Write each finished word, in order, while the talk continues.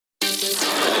And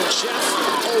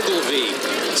Jeff Ogilvy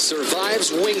survives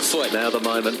Wingfoot. Now the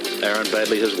moment Aaron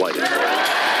Badley has waited for.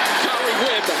 Gary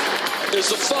Webb is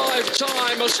the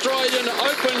 5-time Australian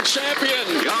Open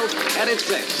champion. Golf at its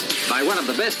best by one of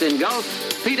the best in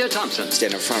golf, Peter Thompson.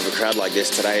 Stand in front of a crowd like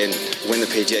this today and win the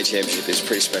PGA Championship is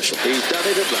pretty special. He's done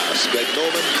it at last. Greg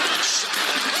Norman.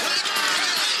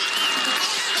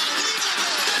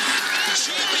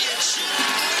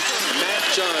 Matt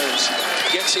Jones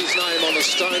gets his name on the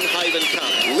Stonehaven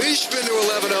Cup. Leishman to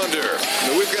 11 under.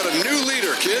 Now we've got a new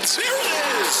leader, kids. There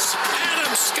it is!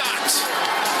 Adam Scott.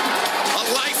 A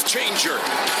life changer.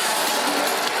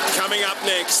 Coming up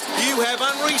next, you have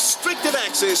unrestricted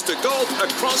access to golf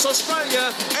across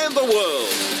Australia and the world.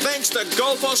 Thanks to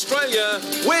Golf Australia,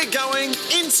 we're going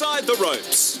inside the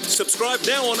ropes. Subscribe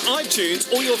now on iTunes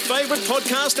or your favourite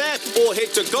podcast app or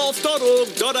head to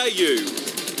golf.org.au.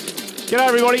 G'day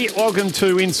everybody, welcome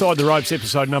to Inside the Ropes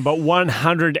episode number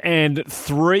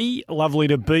 103. Lovely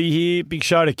to be here. Big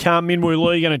show to come. Minwoo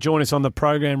Lee going to join us on the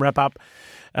program, wrap up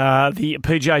the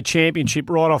PGA Championship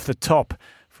right off the top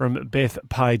from Beth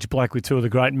Page Black with two of the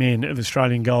great men of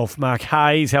Australian golf. Mark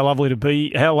Hayes, how lovely to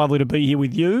be here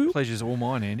with you. Pleasure's all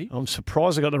mine, Andy. I'm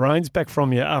surprised I got the reins back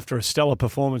from you after a stellar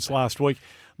performance last week.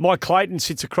 Mike Clayton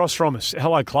sits across from us.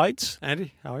 Hello, Clates.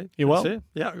 Andy, how are you? You well?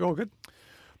 Yeah, all good.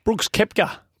 Brooks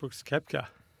Koepka. Brooks Koepka.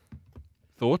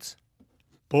 Thoughts?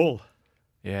 Bull.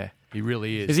 Yeah, he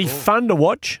really is. Is he fun to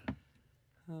watch?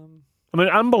 I mean,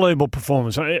 unbelievable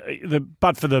performance.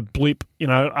 But for the blip,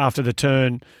 after the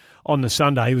turn on the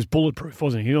Sunday, he was bulletproof,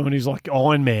 wasn't he? I mean, he's like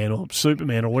Iron Man or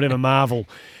Superman or whatever Marvel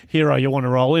hero you want to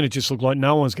roll in. It just looked like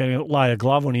no one's going to lay a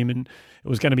glove on him and it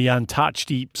was going to be untouched.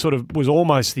 He sort of was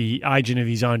almost the agent of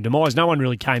his own demise. No one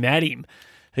really came at him.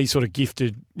 He sort of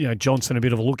gifted, Johnson a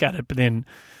bit of a look at it, but then,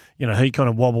 he kind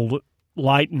of wobbled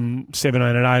late and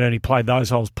 17 and 18. He played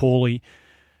those holes poorly.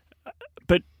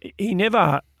 But he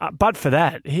never, but for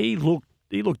that, he looked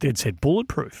dead set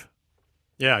bulletproof.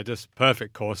 Yeah, just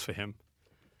perfect course for him.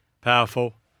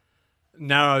 Powerful.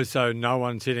 Narrow, so no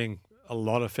one's hitting a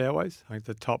lot of fairways. I think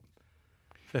the top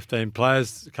 15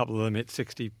 players, a couple of them hit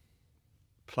 60+%,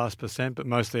 but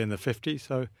mostly in the 50s.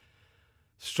 So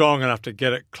strong enough to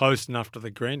get it close enough to the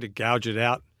green to gouge it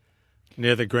out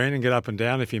near the green and get up and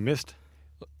down if you missed.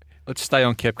 Let's stay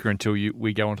on Koepka until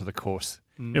we go onto the course.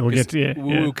 Yeah,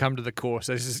 we'll come to the course.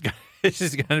 This is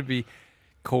going to be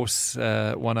course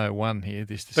 101 here.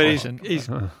 This discussion. But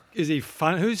is he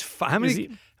fun? Who's fun? How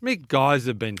many guys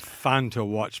have been fun to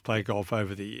watch play golf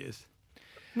over the years?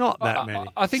 Not that many.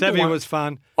 I think Seve was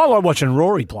fun. I like watching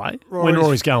Rory play when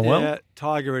Rory's going well. Yeah,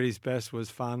 Tiger at his best was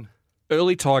fun.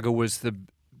 Early Tiger was the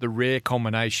rare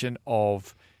combination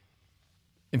of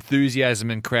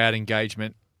enthusiasm and crowd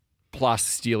engagement plus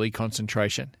steely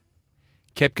concentration.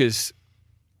 Koepka's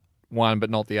one, but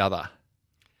not the other.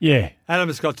 Yeah.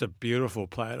 Adam Scott's a beautiful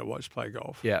player to watch play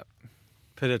golf. Yeah.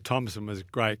 Peter Thompson was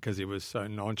great because he was so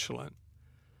nonchalant.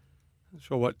 Not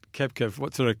sure what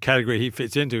sort of category he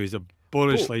fits into. He's a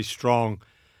bullishly strong,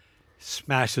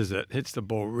 smashes it, hits the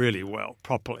ball really well,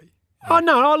 properly. Oh,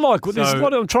 no, I like there's a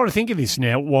lot. I'm trying to think of this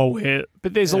now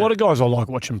but there's a lot of guys I like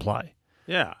watching play.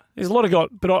 Yeah. There's a lot of guys,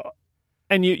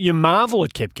 and you marvel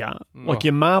at Koepka, like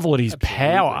you marvel at his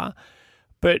power,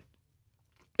 but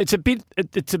it's a bit.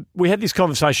 We had this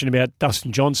conversation about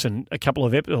Dustin Johnson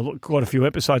quite a few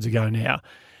episodes ago now,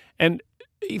 and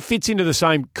he fits into the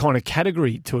same kind of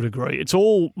category to a degree. It's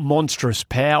all monstrous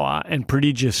power and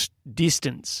prodigious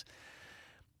distance,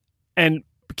 and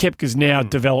Koepka's now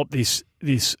developed this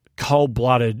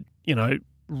cold-blooded,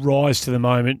 rise to the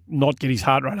moment, not get his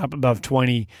heart rate up above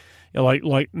 20.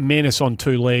 Like menace on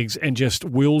two legs and just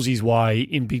wills his way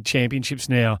in big championships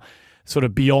now, sort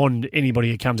of beyond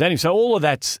anybody who comes at him. So all of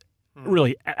that's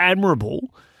really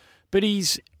admirable, but I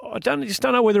just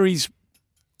don't know whether he's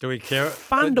Do we care?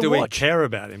 Fun to do watch. we care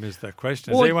about him is the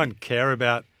question. Well, Does anyone care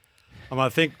about I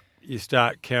think you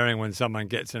start caring when someone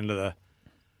gets into the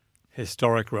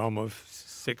historic realm of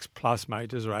 6+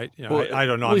 majors, right? 8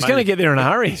 or 9. Well, he's going to get there in a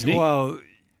hurry, isn't he? Well,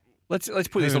 let's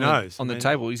put this on the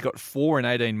table. He's got 4 in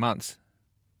 18 months.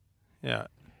 Yeah.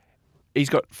 He's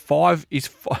got 5.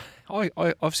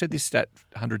 I've said this stat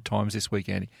 100 times this week,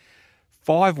 Andy.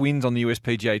 5 wins on the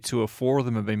USPGA Tour. 4 of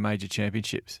them have been major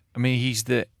championships. I mean, he's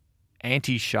the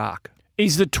anti-Shark.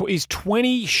 He's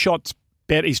 20 shots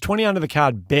better. He's 20 under the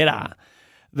card better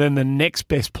than the next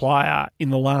best player in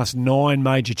the last 9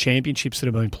 major championships that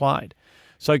have been played.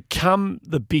 So come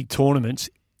the big tournaments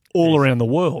all around the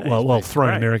world,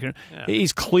 thrown American,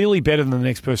 he's clearly better than the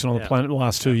next person on the planet in the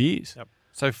last 2 years. Yep.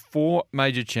 So 4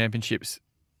 major championships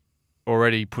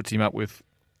already puts him up with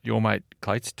your mate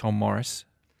Clates, Tom Morris.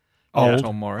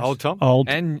 Tom Morris. Old Tom? Old.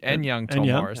 And young Tom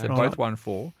Morris. They both won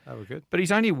 4. They were good. But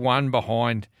he's only one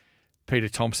behind Peter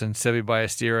Thompson, Seve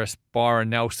Ballesteros, Byron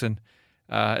Nelson.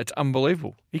 It's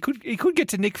unbelievable. He could get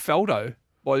to Nick Faldo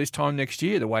by this time next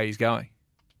year, the way he's going.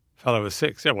 Fellow was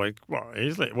 6. Yeah,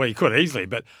 easily. Well, he could easily,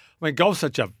 but I mean, golf's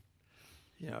such a,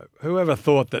 whoever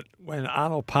thought that when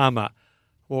Arnold Palmer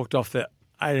walked off the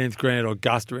 18th green at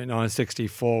Augusta in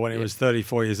 1964 when he was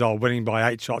 34 years old, winning by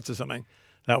 8 shots or something,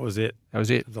 that was it. That was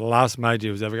it. The last major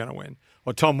he was ever going to win.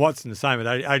 Or Tom Watson, the same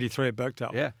at 83 at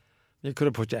Birkdale. Yeah. You could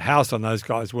have put your house on those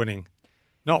guys winning.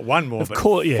 Not one more, but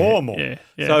course, 4 more.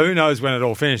 Yeah. So who knows when it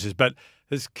all finishes. But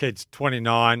this kid's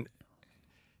 29.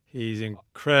 He's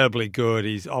incredibly good.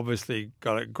 He's obviously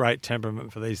got a great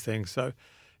temperament for these things. So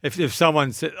if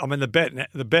someone said, I mean, the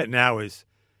bet now is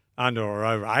under or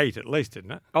over 8 at least,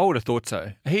 isn't it? I would have thought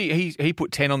so. He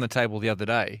put 10 on the table the other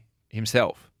day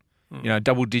himself.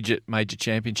 Double-digit major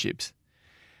championships.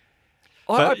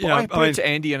 I put it to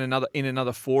Andy in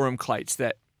another forum, Clates,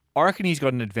 that I reckon he's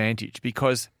got an advantage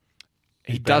because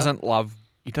he doesn't love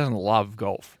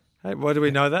golf. Hey, why do we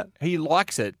know that? He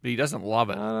likes it, but he doesn't love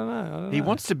it. I don't know. He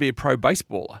wants to be a pro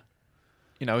baseballer.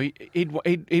 He'd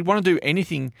want to do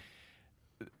anything.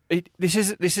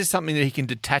 This is something that he can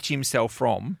detach himself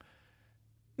from.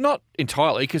 Not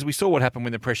entirely, because we saw what happened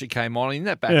when the pressure came on in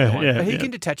that back nine. But he can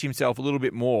detach himself a little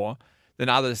bit more than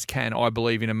others can, I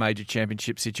believe, in a major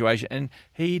championship situation. And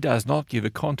he does not give a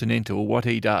continental what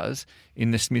he does in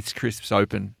the Smith's Crisps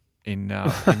Open in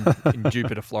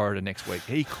Jupiter, Florida next week.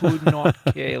 He could not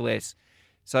care less.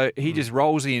 So he just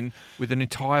rolls in with an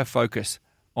entire focus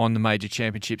on the major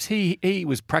championships. He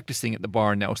was practicing at the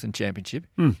Byron Nelson Championship.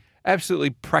 Absolutely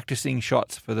practicing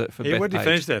shots for Bethpage. What did he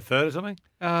finish there? 3rd or something?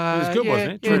 He was good,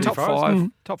 wasn't he? Yeah,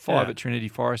 Trinity top 5 at Trinity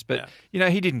Forest. But, he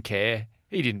didn't care.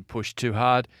 He didn't push too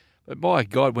hard. But, my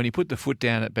God, when he put the foot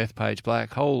down at Bethpage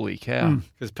Black, holy cow.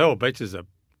 Because Pebble Beach is a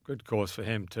good course for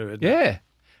him too, isn't it? Yeah.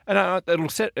 And they'll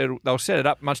set it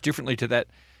up much differently to that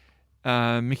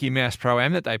Mickey Mouse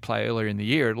Pro-Am that they play earlier in the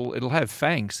year. It'll have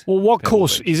fangs. Well, what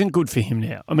course isn't good for him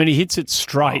now? I mean, he hits it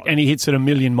straight and he hits it a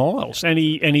million miles, and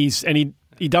he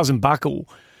doesn't buckle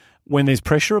when there's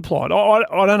pressure applied.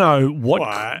 I don't know what.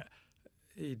 Well,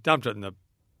 he dumped it in the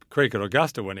creek at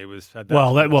Augusta when he had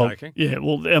that. Yeah.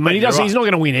 Well, I mean, he doesn't. He's not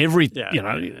going to win every.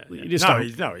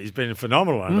 He's been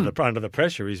phenomenal under the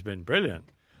pressure. He's been brilliant.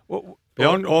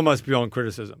 Almost beyond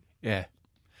criticism. Yeah,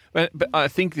 but I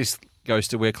think this goes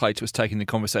to where Clates was taking the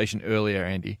conversation earlier,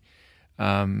 Andy.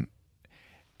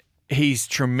 He's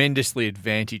tremendously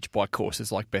advantaged by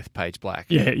courses like Bethpage Black.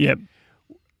 Yeah.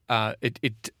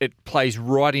 It plays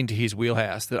right into his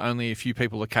wheelhouse that only a few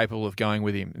people are capable of going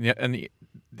with him. And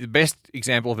the best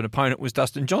example of an opponent was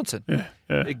Dustin Johnson.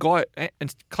 Yeah. The guy,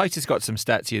 and Clates has got some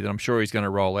stats here that I'm sure he's going to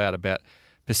roll out about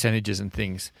percentages and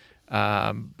things.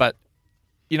 But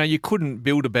you couldn't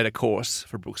build a better course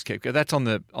for Brooks Koepka. That's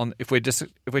if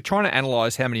we're trying to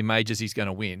analyse how many majors he's going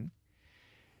to win,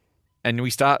 and we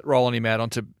start rolling him out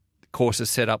onto courses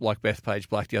set up like Bethpage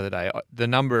Black the other day, the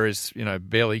number is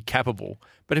barely capable.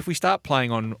 But if we start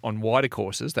playing on wider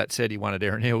courses, that said he won at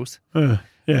Erin Hills, we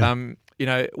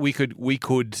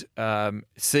could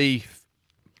see,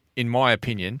 in my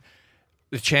opinion,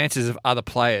 the chances of other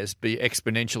players be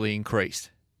exponentially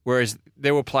increased. Whereas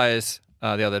there were players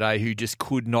the other day who just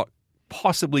could not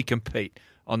possibly compete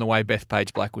on the way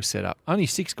Bethpage Black was set up. Only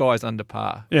 6 guys under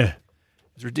par. Yeah.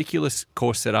 It's a ridiculous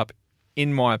course set up,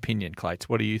 in my opinion, Clates.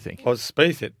 What do you think? Well,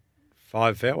 Spieth hit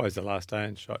 5 fairways the last day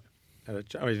and shot. He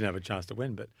didn't have a chance to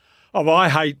win, but I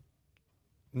hate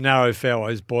narrow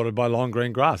fairways bordered by long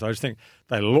green grass. I just think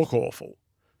they look awful.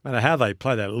 No matter how they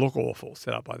play, they look awful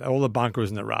set up like that. All the bunkers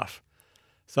in the rough.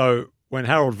 So when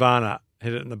Harold Varner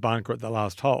hit it in the bunker at the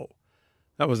last hole,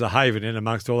 that was a haven in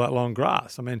amongst all that long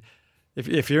grass. I mean,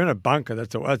 if you're in a bunker,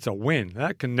 that's a win.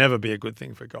 That can never be a good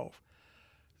thing for golf.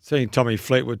 Seeing Tommy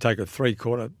Fleetwood take a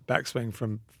 3/4 backswing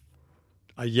from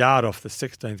a yard off the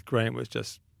 16th green was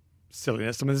just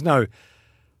silliness. I mean,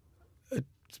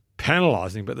 it's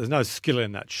penalising, but there's no skill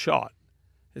in that shot.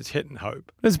 It's hit and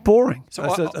hope. It's boring. So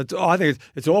I think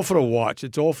it's awful to watch.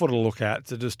 It's awful to look at.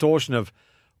 It's a distortion of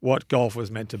what golf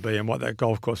was meant to be and what that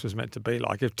golf course was meant to be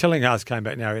like. If Tillinghast came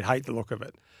back now, he'd hate the look of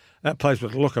it. That place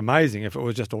would look amazing if it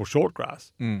was just all short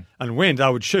grass. And wind, they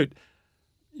would shoot,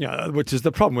 which is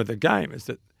the problem with the game, is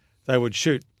that they would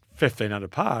shoot 15 under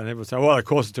par, and everyone would say, well, of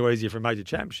course it's too easy for a major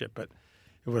championship, but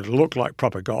it would look like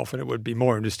proper golf and it would be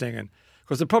more interesting. And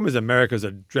because the problem is America's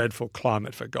a dreadful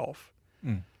climate for golf.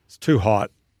 It's too hot,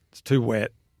 it's too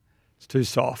wet, it's too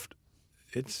soft,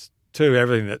 it's too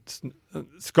everything.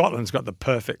 Scotland's got the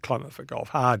perfect climate for golf.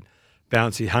 Hard,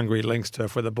 bouncy, hungry links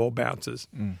turf where the ball bounces.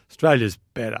 Australia's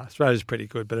better. Australia's pretty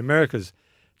good, but America's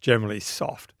generally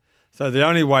soft. So the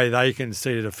only way they can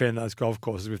see to defend those golf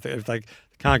courses if they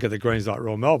can't get the greens like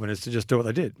Royal Melbourne is to just do what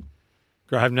they did.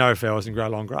 Have narrow fairways and grow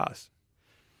long grass.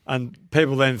 And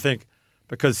people then think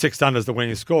because 6 under is the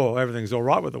winning score, everything's all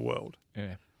right with the world.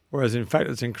 Yeah. Whereas in fact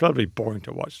it's incredibly boring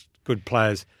to watch good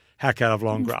players hack out of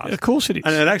long grass. Of course it is.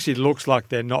 And it actually looks like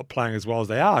they're not playing as well as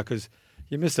they are because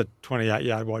you miss a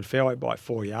 28-yard wide fairway by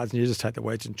 4 yards and you just take the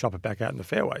wedge and chop it back out in the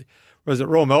fairway. Whereas at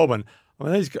Royal Melbourne,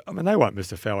 they won't miss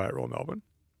the fairway at Royal Melbourne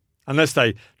unless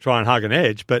they try and hug an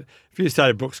edge. But if you say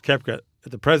to Brooks Koepka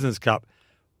at the President's Cup,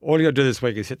 all you got to do this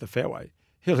week is hit the fairway.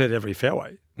 He'll hit every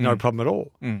fairway, no problem at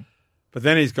all. But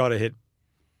then he's got to hit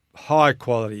high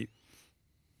quality,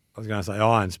 I was going to say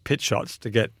irons, pitch shots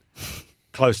to get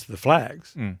close to the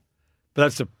flags. But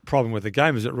that's the problem with the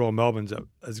game is that Royal Melbourne's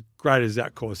as great as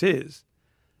that course is.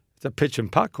 It's a pitch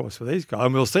and putt course for these guys.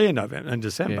 And we'll see in November and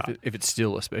December. Yeah, if it's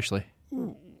still especially.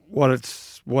 What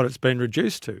it's been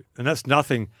reduced to. And that's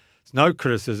nothing, it's no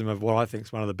criticism of what I think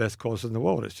is one of the best courses in the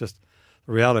world. It's just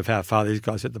the reality of how far these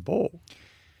guys hit the ball.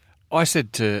 I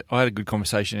had a good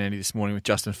conversation, Andy, this morning with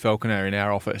Justin Falconer in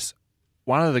our office.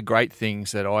 One of the great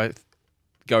things that I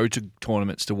go to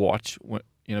tournaments to watch,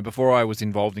 before I was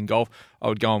involved in golf, I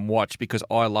would go and watch because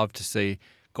I love to see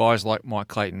guys like Mike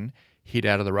Clayton hit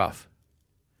out of the rough,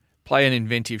 play an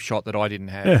inventive shot that I didn't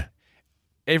have. Yeah.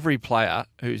 Every player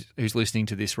who's listening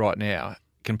to this right now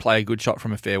can play a good shot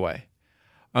from a fairway.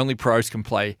 Only pros can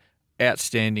play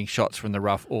outstanding shots from the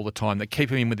rough all the time that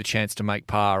keep him in with a chance to make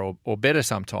par or better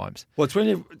sometimes. Well, it's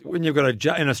when you've got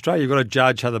to in Australia, you've got to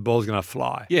judge how the ball's going to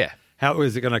fly. Yeah. How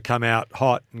is it going to come out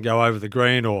hot and go over the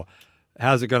green, or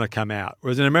how's it going to come out?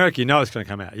 Whereas in America, you know it's going to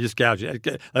come out. You just gouge it.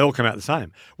 They all come out the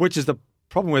same, which is the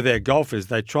problem with their golf is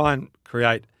they try and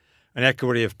create an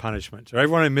equity of punishment. So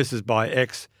everyone who misses by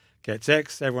X gets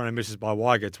X, everyone who misses by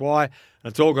Y gets Y, and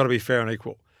it's all got to be fair and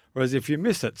equal. Whereas if you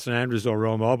miss at St Andrews or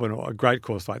Royal Melbourne or a great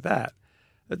course like that,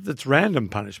 it's random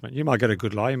punishment. You might get a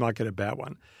good lie, you might get a bad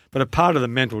one. But a part of the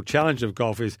mental challenge of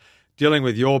golf is dealing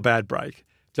with your bad break,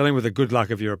 dealing with the good luck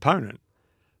of your opponent.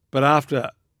 But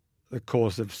after the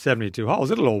course of 72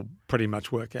 holes, it'll all pretty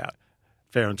much work out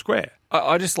fair and square.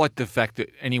 I just like the fact that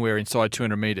anywhere inside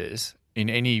 200 metres, in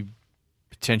any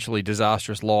potentially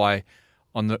disastrous lie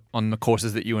on the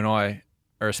courses that you and I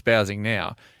are espousing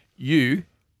now, you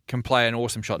can play an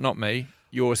awesome shot, not me.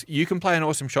 You can play an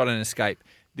awesome shot and escape.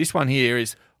 This one here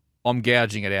is I'm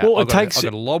gouging it out. Well, I've got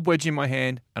a lob wedge in my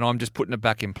hand and I'm just putting it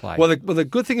back in play. Well, the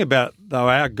good thing about though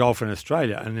our golf in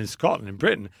Australia and in Scotland and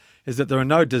Britain is that there are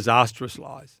no disastrous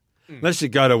lies. Unless you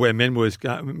go to where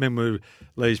Minwoo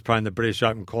Lee's playing the British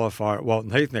Open qualifier at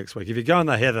Walton Heath next week. If you go in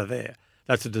the header there,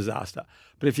 that's a disaster.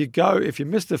 But if you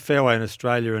miss the fairway in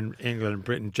Australia and England and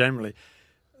Britain generally,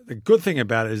 the good thing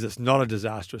about it is it's not a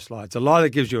disastrous lie. It's a lie that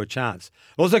gives you a chance.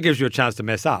 It also gives you a chance to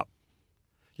mess up.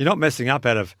 You're not messing up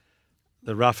out of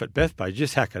the rough at Bethpage. You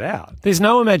just hack it out. There's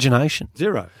no imagination.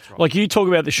 Zero. Like you talk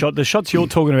about the shots you're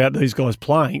talking about these guys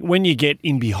playing, when you get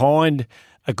in behind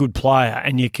a good player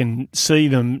and you can see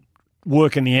them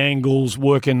working the angles,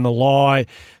 working the lie,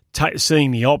 seeing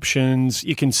the options,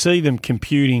 you can see them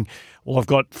computing, well, I've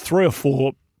got 3 or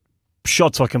 4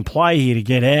 shots I can play here to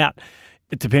get out.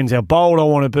 It depends how bold I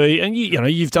want to be. And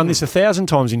you've done this 1,000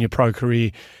 times in your pro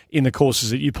career in the courses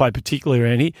that you play, particularly,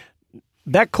 Randy.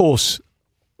 That course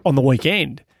on the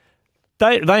weekend,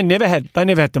 they never had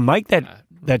to make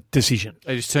that decision.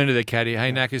 They just turn to their caddy,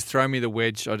 hey, Knackers, throw me the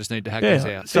wedge. I just need to hack this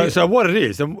out. So what it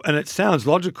is, and it sounds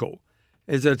logical,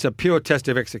 is that it's a pure test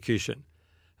of execution.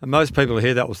 And most people who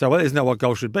hear that will say, well, isn't that what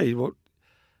golf should be? Well,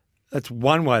 that's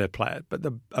one way to play it. But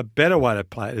a better way to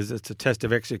play it is it's a test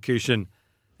of execution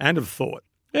and of thought.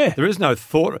 Yeah. There is no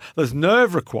thought. There's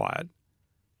nerve required.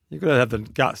 You've got to have the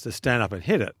guts to stand up and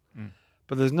hit it.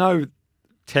 But there's no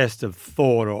test of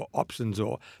thought or options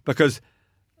because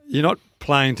you're not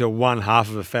playing to one half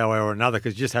of a fairway or another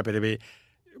because you're just happy to be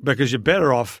 – because you're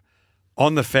better off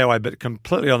on the fairway but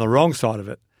completely on the wrong side of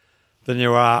it than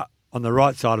you are on the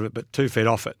right side of it but 2 feet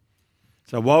off it.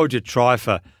 So why would you try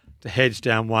to hedge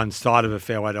down one side of a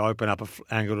fairway to open up an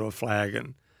angle to a flag?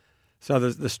 And so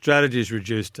the strategy is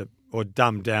reduced to or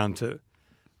dumbed down to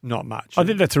not much. I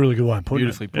think that's a really good way of putting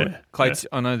Beautifully it. put. Yeah. Clates,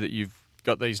 I know that you've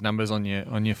got these numbers on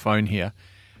your phone here.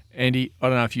 Andy, I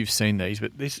don't know if you've seen these,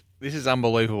 but this is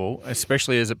unbelievable,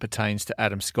 especially as it pertains to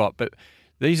Adam Scott. But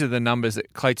these are the numbers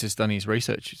that Clates has done his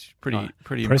research. It's pretty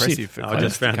impressive for Clates. I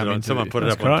just found to it come on. into Someone put it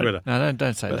That's up on great. Twitter. No,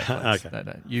 don't say that. Clates. Okay.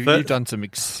 No. You've done some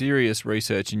serious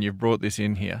research and you've brought this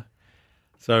in here.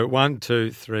 So 1,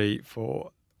 2, 3,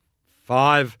 4,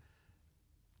 5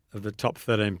 of the top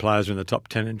 13 players are in the top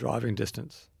 10 in driving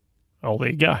distance. Oh, there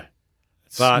you go.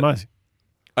 It's But- amazing.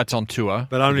 That's on tour.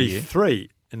 But for the only year. 3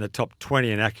 in the top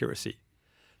 20 in accuracy.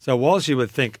 So whilst you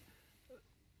would think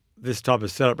this type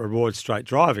of setup rewards straight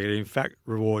driving, it in fact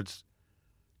rewards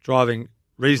driving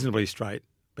reasonably straight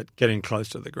but getting close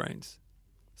to the greens.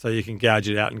 So you can gouge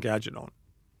it out and gouge it on.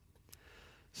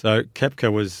 So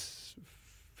Koepka was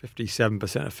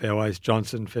 57% of fairways,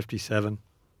 Johnson 57.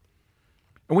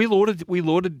 And we lauded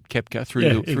Koepka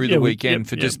through the weekend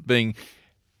for just being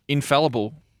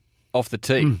infallible off the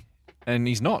tee. And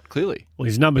he's not, clearly. Well,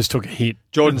 his numbers took a hit.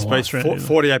 Jordan in the last Spieth, round, didn't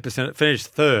they? 48%, finished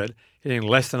third, hitting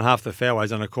less than half the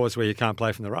fairways on a course where you can't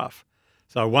play from the rough.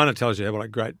 So one, it tells you what a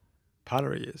great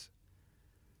putter he is.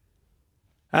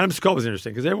 Adam Scott was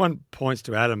interesting because everyone points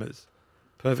to Adam as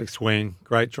perfect swing,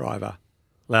 great driver,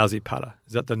 lousy putter.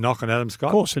 Is that the knock on Adam Scott?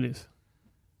 Of course it is.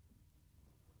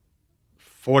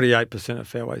 48% of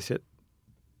fairways hit,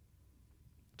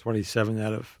 27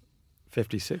 out of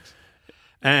 56,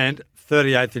 and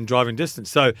 38th in driving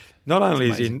distance. So not only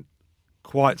is he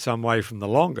quite some way from the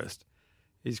longest,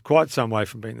 he's quite some way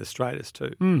from being the straightest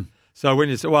too. So when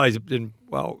you say,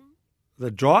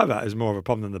 the driver is more of a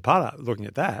problem than the putter, looking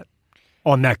at that.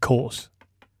 On that course.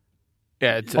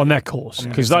 Yeah, it's On that course.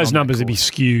 Because those numbers would be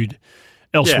skewed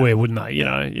elsewhere, wouldn't they? You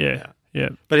know, yeah.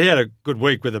 But he had a good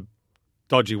week with a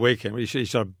dodgy weekend. He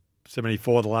shot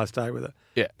 74 the last day with a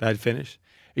bad finish.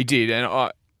 He did, and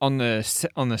on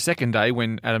the second day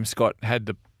when Adam Scott had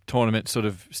the tournament sort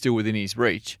of still within his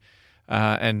reach,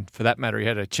 and for that matter, he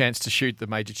had a chance to shoot the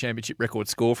major championship record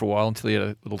score for a while until he had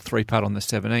a little 3-putt on the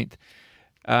 17th.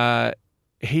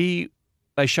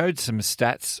 They showed some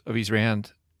stats of his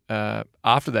round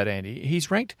after that, Andy.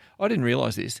 He's ranked, I didn't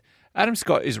realise this, Adam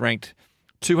Scott is ranked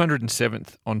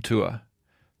 207th on tour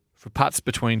for putts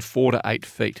between 4 to 8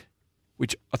 feet,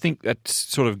 which I think that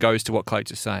sort of goes to what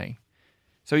Clates is saying.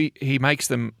 So he makes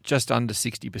them just under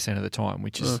 60% of the time,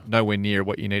 which is nowhere near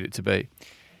what you need it to be.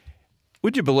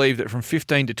 Would you believe that from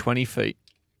 15 to 20 feet,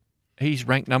 he's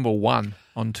ranked number 1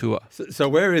 on tour? So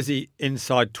where is he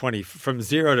inside 20? From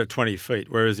 0 to 20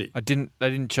 feet, where is he? They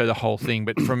didn't show the whole thing,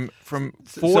 but from 4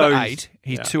 So to he's- 8,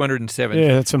 he's 207th.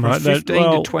 Yeah, that's From amazing.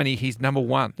 15 to 20, he's number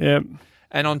 1. Yeah.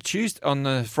 And on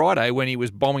the Friday, when he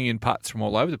was bombing in putts from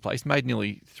all over the place, made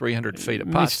nearly 300 feet of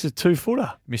putts. Missed a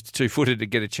 2-footer. Missed a 2-footer to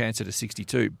get a chance at a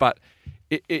 62. But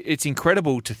it's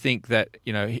incredible to think that,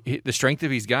 you know, the strength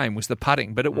of his game was the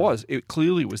putting, but it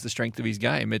clearly was the strength of his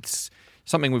game. It's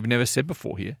something we've never said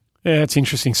before here. Yeah, that's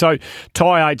interesting. So,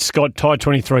 tie 8, Scott, tie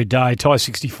 23, Day, tie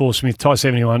 64, Smith, tie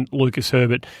 71, Lucas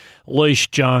Herbert, Leash,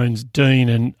 Jones, Dean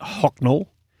and Hocknell.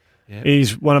 Yeah.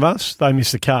 He's one of us. They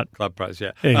missed the cut. Club pros,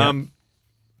 yeah. There you go.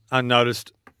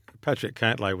 Unnoticed, Patrick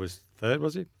Cantlay was third,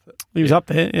 was he? He was up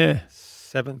there, yeah.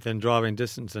 7th in driving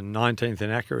distance and 19th in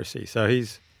accuracy. So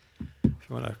he's, if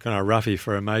you want to kind of roughy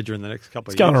for a major in the next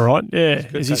couple of It's years. going all right, yeah.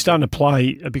 good, Is he Patrick. starting to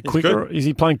play a bit He's quicker? good. Is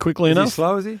he playing quickly Is enough? he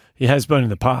slow, is he? He has been in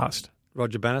the past.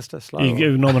 Roger Bannister, slow? He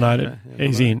was nominated. Yeah,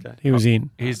 He's in. okay. He was in.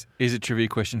 Here's a trivia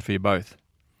question for you both.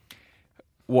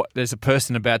 There's a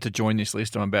person about to join this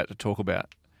list I'm about to talk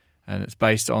about, and it's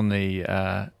based on the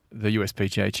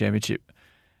USPGA Championship.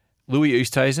 Louis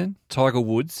Oosthuizen, Tiger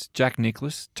Woods, Jack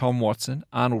Nicklaus, Tom Watson,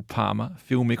 Arnold Palmer,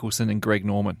 Phil Mickelson, and Greg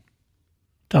Norman.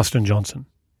 Dustin Johnson.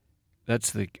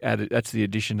 That's the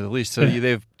addition to the list. So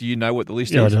do you know what the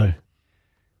list Yeah, I is? do.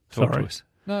 Talk Sorry. to us.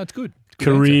 No, it's good. Good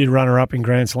Career answer. runner-up in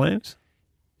Grand Slams.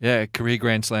 Yeah, career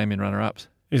Grand Slam in runner-ups.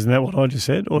 Isn't that what I just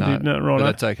said? Or No, right? but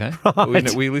that's okay.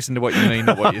 Right. We listen to what you mean,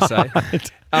 not what you say.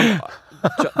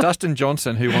 Dustin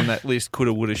Johnson, who on that list could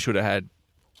have, would have, should have had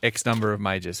X number of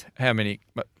majors. How many?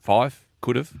 5?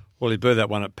 Could have. Well, he blew that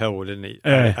one at Pellwood, didn't he?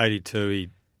 Yeah. 82.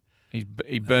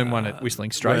 He burned one at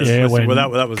Whistling Straits. Yeah, when that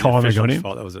was the Keimer got official's him.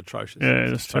 fault. That was atrocious. Yeah, It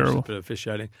was that's atrocious terrible. bit of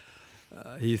officiating.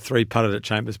 He 3-putted at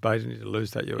Chambers Bay, didn't he, to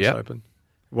lose that US Yep. Open.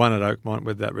 Won at Oakmont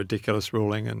with that ridiculous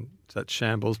ruling and that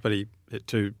shambles, but he hit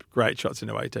 2 great shots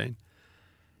into 18.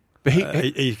 But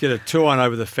He hit a 2-on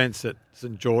over the fence at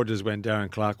St George's when Darren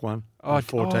Clark won. on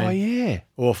 14. Oh, yeah.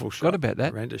 Awful shot. Forgot about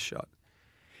that. Horrendous shot.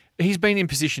 He's been in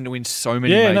position to win so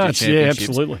many Yeah, major no, championships.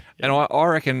 absolutely. And I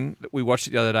reckon that we watched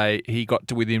it the other day. He got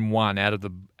to within 1 out of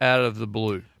the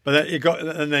blue. But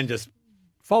that, and then just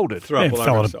Folded. threw up all fell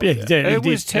over at himself. yeah, he It did.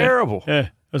 was terrible. Yeah, it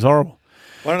was horrible.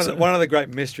 One of the great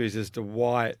mysteries as to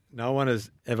why no one has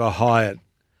ever hired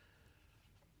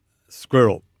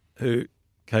Squirrel, who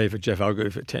caddied for Jeff Ogilvy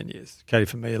for 10 years. Caddied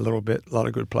for me a little bit, a lot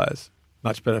of good players,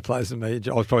 much better players than me.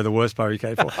 I was probably the worst player he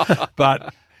caddied for.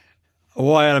 But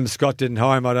why Adam Scott didn't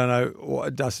hire him, I don't know. Why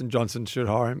Dustin Johnson should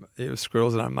hire him.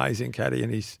 Squirrel's an amazing caddy,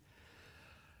 and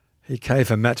he He came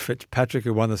for Matt Fitzpatrick,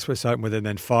 who won the Swiss Open with him,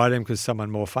 then fired him because someone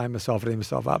more famous offered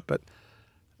himself up. But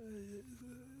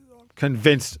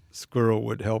convinced Squirrel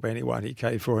would help anyone he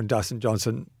came for, and Dustin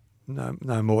Johnson,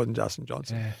 no more than Dustin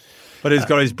Johnson. Yeah. But he's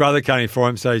got his brother coming for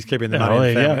him, so he's keeping the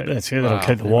money in the family. That's it. That'll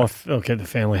keep the wife, that'll keep the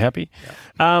family happy.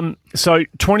 Yeah. So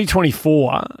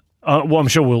 2024, well, I'm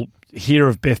sure we'll hear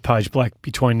of Bethpage Black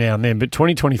between now and then, but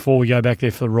 2024 we go back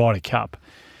there for the Ryder Cup.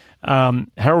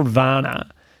 Harold Varner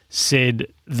said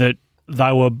that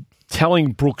they were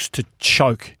telling Brooks to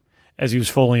choke as he was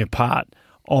falling apart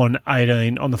on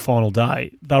 18 on the final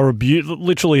day. They were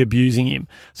literally abusing him.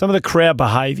 Some of the crowd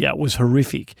behaviour was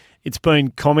horrific. It's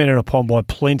been commented upon by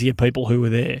plenty of people who were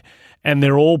there, and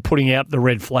they're all putting out the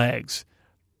red flags.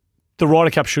 The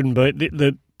Ryder Cup shouldn't be.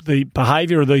 The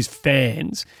behaviour of these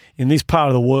fans in this part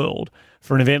of the world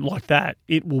for an event like that,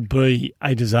 it will be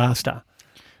a disaster.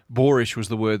 Boorish was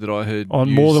the word that I heard on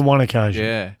used. More than one occasion.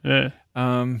 Yeah.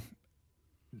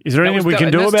 Is there anything we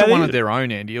can do about it? That's one of their own,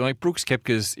 Andy. Like Brooks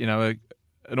Koepka's,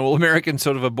 an All-American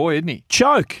sort of a boy, isn't he?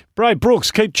 Choke. Bray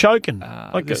Brooks, keep choking.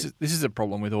 This is a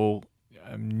problem with all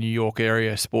New York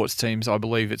area sports teams. I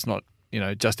believe it's not,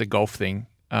 just a golf thing.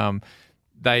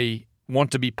 They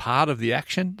want to be part of the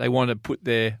action. They want to put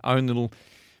their own little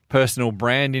personal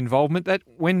brand involvement. That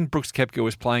when Brooks Koepka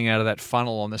was playing out of that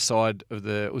funnel on the side of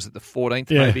was it the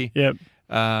 14th maybe? Yep.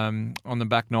 On the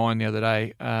back nine the other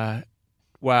day.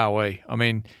 Wowee. I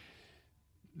mean,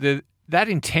 that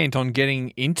intent on getting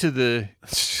into the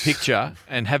picture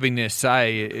and having their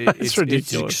say, it's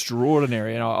ridiculous. It's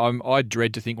extraordinary. And I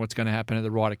dread to think what's going to happen at the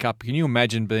Ryder Cup. Can you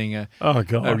imagine being a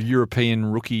European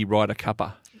rookie Ryder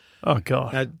Cupper? Oh,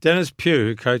 God. Now, Dennis Pugh,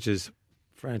 who coaches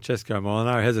Francesco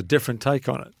Molinaro, has a different take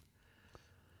on it.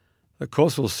 The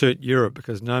course will suit Europe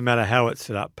because no matter how it's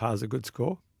set up, par's a good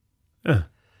score. The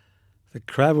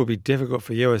crowd will be difficult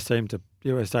for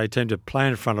USA team to play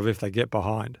in front of if they get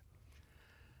behind.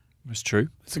 That's true.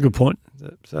 That's a good point.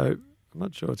 So I'm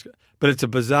not sure it's good. But it's a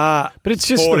bizarre But it's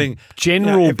just sporting,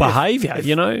 general behaviour,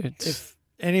 If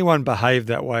anyone behaved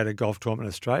that way at a golf tournament in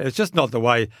Australia, it's just not the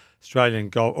way Australian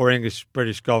golf or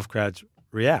British golf crowds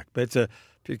react. But it's a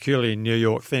peculiarly New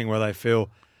York thing where they feel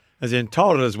as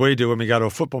entitled as we do when we go to a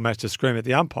football match to scream at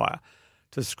the umpire,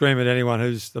 to scream at anyone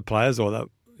who's the players or the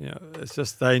it's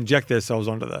just they inject themselves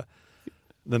onto the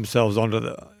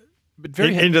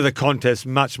into the contest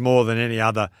much more than any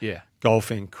other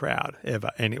golfing crowd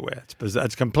ever anywhere. It's bizarre.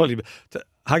 It's completely.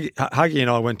 Huggy and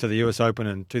I went to the US Open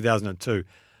in 2002.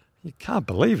 You can't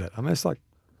believe it. I mean, it's like,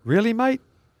 really, mate?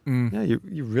 Yeah,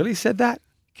 you really said that?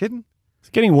 Kidding? It's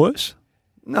getting worse.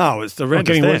 No, it's the rent.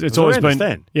 It's always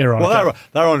been. Yeah, right. Well,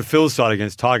 they were on Phil's side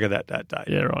against Tiger that day.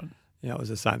 Yeah, right. It was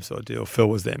the same sort of deal. Phil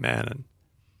was their man, and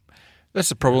that's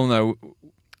the problem, though.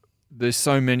 There's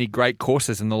so many great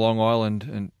courses in the Long Island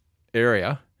and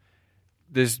area.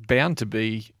 There's bound to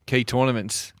be key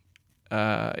tournaments,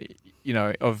 with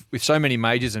so many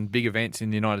majors and big events in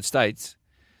the United States.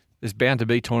 There's bound to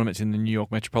be tournaments in the New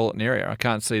York metropolitan area. I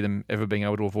can't see them ever being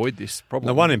able to avoid this problem.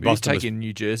 The one in Boston, in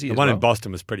New Jersey. The one in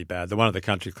Boston was pretty bad. The one at the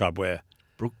Country Club where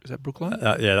is that Brookline?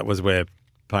 Yeah, that was where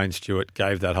Payne Stewart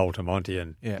gave that hole to Monty,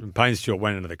 and Payne Stewart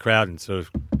went into the crowd and sort of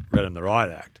read him the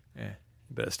riot act. Yeah,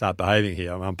 you better start behaving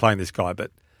here. I'm playing this guy, but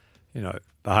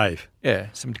behave. Yeah,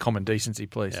 some common decency,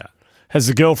 please. Yeah. Has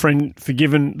the girlfriend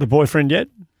forgiven the boyfriend yet?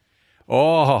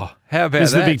 Oh, how about that? This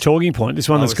is the big talking point. This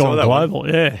one that's gone global.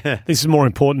 Yeah. This is more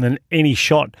important than any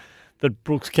shot that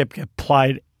Brooks Koepka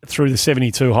played through the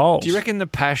 72 holes. Do you reckon the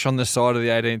pash on the side of the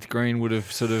 18th green would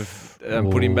have sort of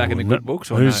put him back in the good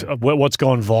books? Or what's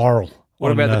gone viral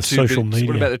what about the social media?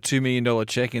 What about the $2 million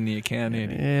check in the account,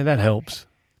 Andy? Yeah, that helps.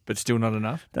 But still not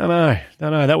enough? Don't know.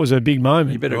 That was a big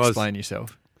moment. You better explain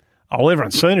yourself. Oh,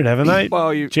 everyone's seen it, haven't they?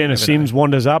 Well, Jenna Sims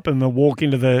wanders up and they'll walk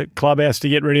into the clubhouse to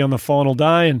get ready on the final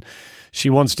day, and she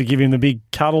wants to give him the big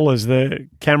cuddle as the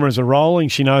cameras are rolling.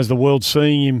 She knows the world's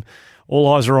seeing him. All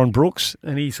eyes are on Brooks,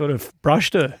 and he sort of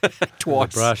brushed her.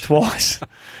 Twice.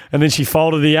 And then she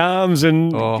folded the arms,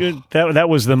 and that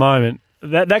was the moment.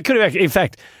 That could have, in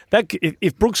fact,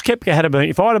 if Brooks Koepka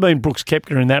if I had been Brooks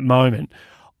Koepka in that moment,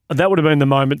 that would have been the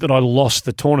moment that I lost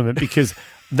the tournament, because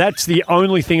that's the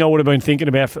only thing I would have been thinking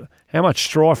about. For how much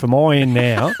strife am I in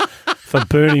now for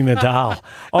burning the Dahl?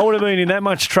 I would have been in that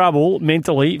much trouble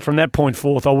mentally from that point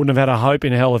forth. I wouldn't have had a hope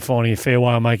in hell of finding a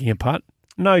fairway or making a putt.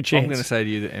 No chance. I'm going to say to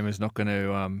you that Emma's not going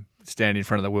to stand in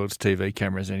front of the world's TV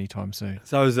cameras anytime soon.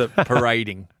 So is it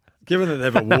parading? Given that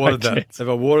they've awarded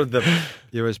the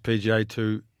USPGA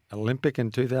to Olympic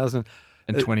in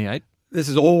 2028. This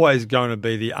is always going to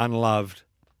be the unloved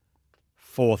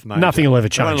fourth major. Nothing will ever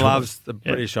change. Everyone loves the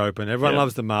British Open. Everyone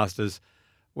loves the Masters.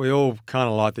 We all kind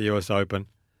of like the US Open.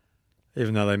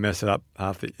 even though they mess it up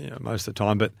most of the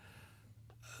time. But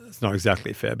it's not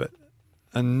exactly fair.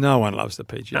 And no one loves the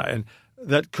PGA, and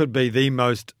that could be the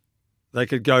most. They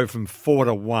could go from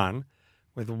 4-1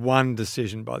 with one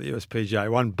decision by the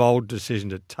USPGA, one bold decision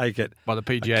to take it by the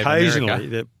PGA occasionally, of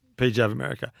America. the PGA of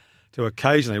America, to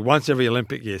occasionally, once every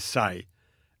Olympic year, say,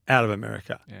 out of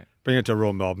America, bring it to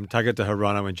Royal Melbourne, take it to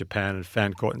Hirono in Japan and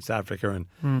Fancourt in South Africa,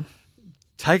 and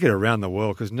take it around the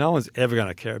world, because no one's ever going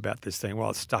to care about this thing while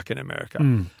it's stuck in America.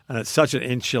 And it's such an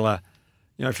insular.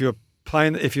 If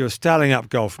you're starting up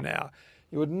golf now,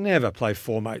 you would never play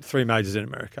three majors in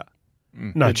America.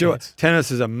 No chance.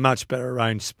 Tennis is a much better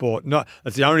arranged sport.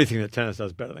 It's the only thing that tennis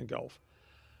does better than golf.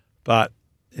 But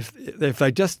if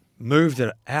they just moved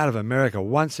it out of America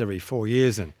once every 4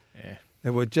 years, and it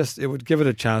would give it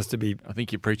a chance to be. I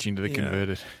think you're preaching to the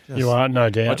converted. You are, no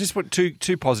doubt. I just put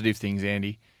two positive things,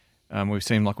 Andy. We've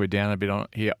seemed like we're down a bit on it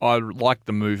here. I like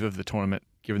the move of the tournament,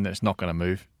 given that it's not going to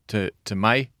move to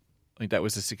May. I think that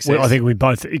was a success. Well, I think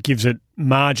it gives it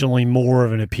marginally more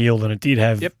of an appeal than it did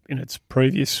have in its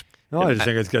previous. No, I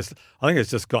think it's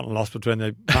just gotten lost between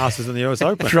the Masters and the US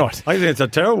Open. Right. I think it's a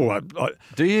terrible one.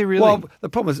 Do you really? Well, the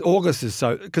problem is August is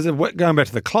because going back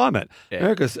to the climate,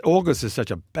 August is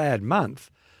such a bad month.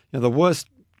 The worst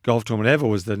golf tournament ever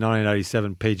was the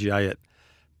 1987 PGA at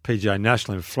PGA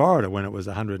National in Florida, when it was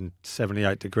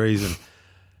 178 degrees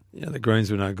and the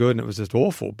greens were no good and it was just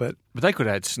awful. But they could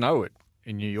have had snow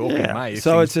in New York in May.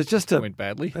 So it's just went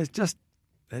badly. It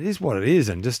is what it is,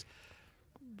 and just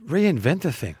reinvent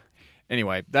the thing.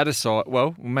 Anyway, that aside,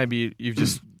 well, maybe you've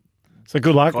just. So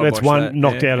good luck. That's one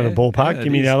knocked out of the ballpark.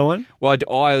 Give me the other one. Well,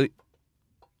 I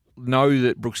know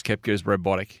that Brooks Koepka is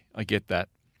robotic. I get that.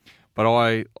 But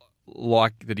I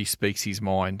like that he speaks his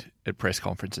mind at press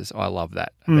conferences. I love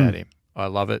that about him. I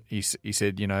love it. He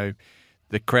said,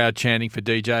 the crowd chanting for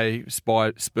DJ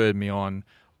spurred me on.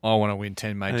 I want to win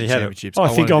 10 major championships. I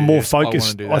think I'm more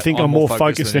focused. I think I'm more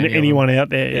focused than anyone out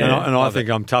there. Yeah. And I think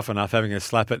I'm tough enough having a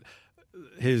slap at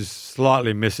his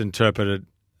slightly misinterpreted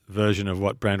version of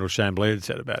what Brandel Chambly had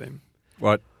said about him.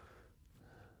 What?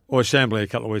 Or Chambly a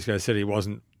couple of weeks ago said he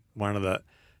wasn't one of the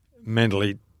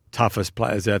mentally toughest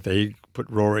players out there. He put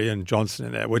Rory and Johnson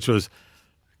in there, which was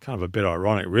kind of a bit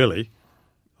ironic, really.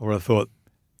 I would have thought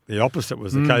the opposite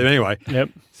was the case. Anyway,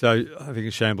 so I think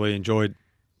Chambly enjoyed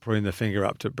putting the finger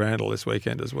up to Brandel this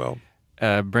weekend as well.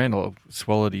 Brandel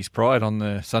swallowed his pride on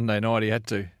the Sunday night. He had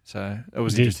to. So it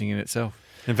was interesting in itself.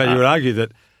 In fact, you would argue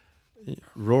that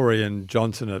Rory and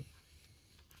Johnson are,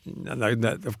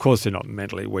 of course, they're not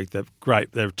mentally weak. They're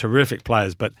great. They're terrific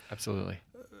players, but absolutely,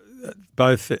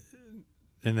 both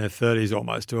in their 30s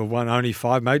almost, to have won only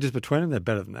 5 majors between them, they're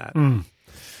better than that.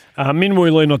 Min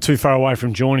Woo Lee not too far away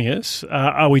from joining us.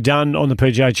 Are we done on the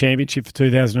PGA Championship for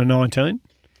 2019?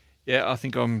 Yeah, I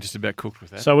think I'm just about cooked with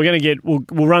that. So we're going to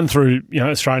we'll run through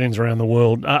Australians around the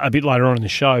world a bit later on in the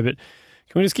show, but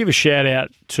can we just give a shout out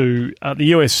to the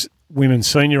US Women's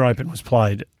Senior Open was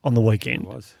played on the weekend. It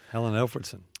was Helen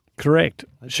Alfredson. Correct.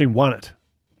 She won it.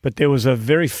 But there was a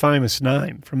very famous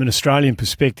name from an Australian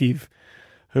perspective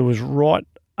who was right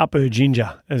up her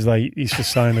ginger, as they used to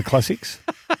say in the classics.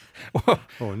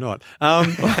 Or not.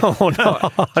 Jane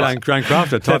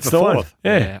Crafter, tied for 4th.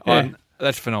 Yeah.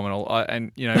 That's phenomenal.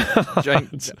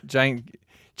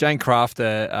 Jane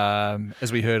Crafter, as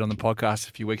we heard on the podcast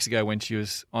a few weeks ago when she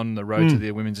was on the road to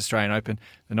the Women's Australian Open,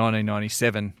 the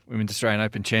 1997 Women's Australian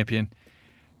Open champion,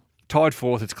 tied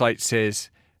 4th, as Clayton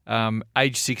says,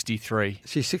 age 63.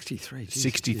 She's 63.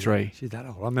 63. She's that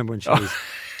old. I remember when she was...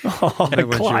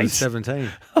 when she was 17.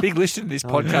 Big listen to this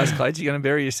podcast, Clayton. You're going to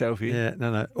bury yourself here. Yeah,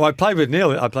 no. Well, I played with Neil,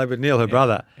 her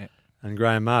brother, and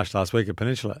Graham Marsh last week at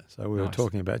Peninsula. So we were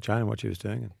talking about Jane and what she was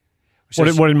doing. What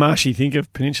did Marshy think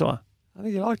of Peninsula? I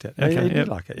think he liked it. Okay, he did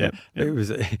like it.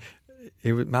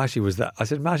 Yeah, Marshy was that. I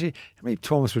said, Marshy, how many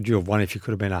tournaments would you have won if you could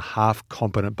have been a half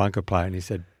competent bunker player? And he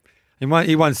said, he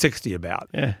won 60 about.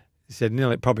 Yeah. He said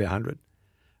nearly probably 100.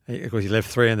 Of course, he left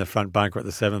 3 in the front bunker at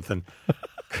the 7th and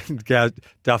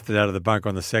duffed it out of the bunker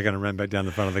on the 2nd and ran back down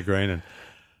the front of the green.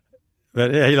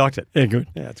 But yeah, he liked it. Yeah, good.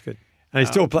 Yeah, it's good. And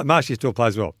Marshy still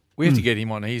plays well. We have to get him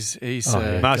on. He's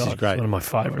Marshy's great. One of my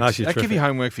favourites. I'll give you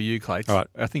homework for you, Clayton. All right.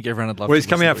 I think everyone would love. Well, he's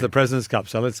coming out for the President's Cup,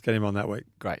 so let's get him on that week.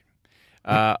 Great.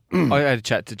 I had a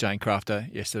chat to Jane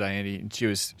Crafter yesterday, Andy, and she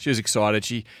was excited.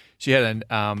 She had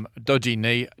a dodgy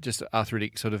knee, just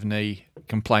arthritic sort of knee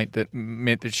complaint that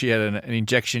meant that she had an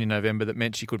injection in November that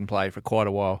meant she couldn't play for quite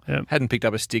a while. Yep. Hadn't picked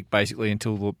up a stick basically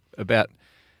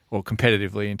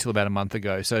competitively until about a month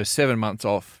ago. So 7 months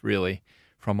off really.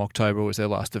 From October was their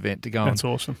last event to go. That's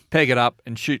awesome. Peg it up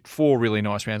and shoot 4 really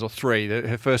nice rounds, or 3.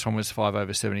 Her first one was 5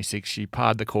 over 76. She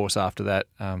parred the course after that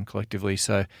collectively.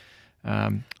 So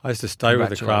I used to stay with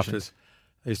the Congratulations. Crafters.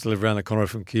 I used to live around the corner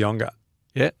from Kionga.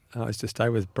 Yeah. And I used to stay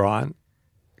with Brian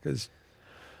because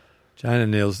Jane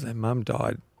and Neil's, their mum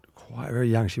died quite very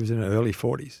young. She was in her early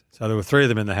 40s. So there were three of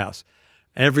them in the house.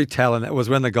 Every towel, and that was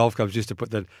when the golf clubs used to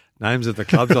put the names of the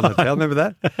clubs on the towel. Remember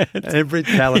that? Every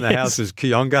towel in the house was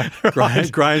Kionga,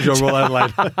 Grange, or Royal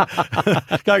Adelaide.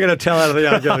 Can't get a towel out of the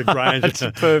yard, go to Grange. That's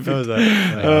perfect.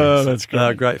 That's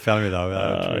great. Great family,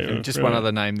 though. Just one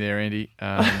other name there, Andy,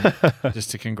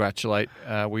 just to congratulate.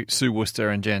 Sue Worcester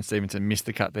and Jan Stevenson missed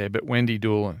the cut there, but Wendy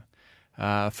Doolan,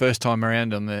 first time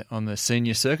around on the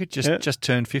senior circuit, just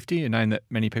turned 50, a name that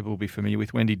many people will be familiar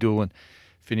with. Wendy Doolan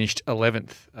finished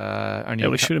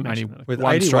 11th. We should have mentioned that. With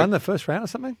 81 the first round or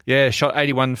something? Yeah, shot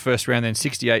 81 the first round, then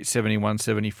 68, 71,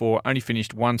 74. Only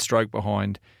finished one stroke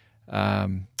behind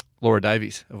Laura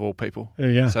Davies, of all people.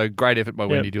 Yeah. So great effort by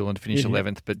Wendy Doolan to finish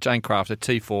 11th. But Jane Crafter,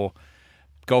 T4,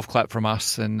 golf clap from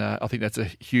us, and I think that's a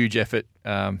huge effort.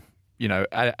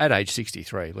 At age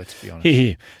 63, let's be honest.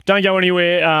 Here. Don't go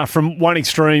anywhere from one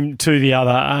extreme to the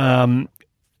other.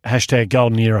 Hashtag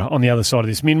golden era on the other side of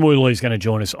this. Min Woo Lee is going to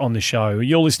join us on the show.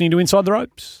 You're listening to Inside the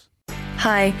Ropes.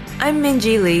 Hi, I'm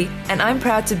Minjee Lee, and I'm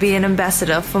proud to be an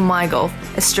ambassador for MyGolf,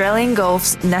 Australian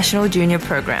Golf's national junior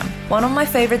program. One of my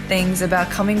favourite things about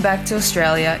coming back to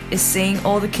Australia is seeing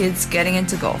all the kids getting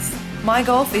into golf.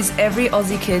 MyGolf is every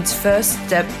Aussie kid's first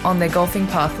step on their golfing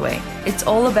pathway. It's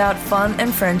all about fun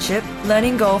and friendship,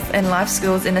 learning golf and life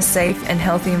skills in a safe and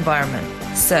healthy environment.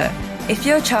 So, if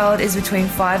your child is between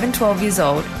 5 and 12 years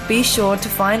old, be sure to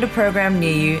find a program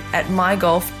near you at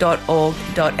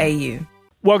mygolf.org.au.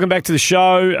 Welcome back to the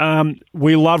show.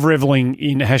 We love revelling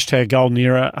in hashtag golden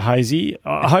era, Hazy.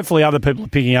 Hopefully other people are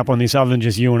picking up on this other than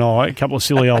just you and I, a couple of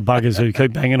silly old buggers who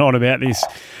keep banging on about this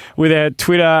with our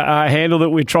Twitter handle that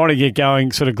we're trying to get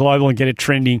going sort of global and get it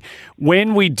trending.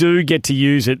 When we do get to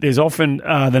use it, there's often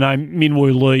the name Min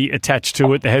Woo Lee attached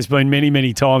to it. There has been many,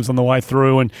 many times on the way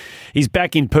through, and he's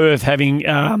back in Perth having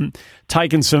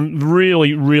taken some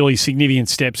really, really significant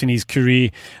steps in his career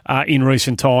in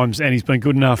recent times, and he's been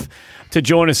good enough to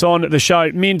join us on the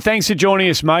show. Min, thanks for joining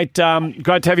us, mate.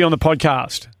 Great to have you on the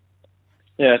podcast.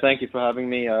 Yeah, thank you for having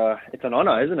me. It's an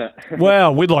honour, isn't it?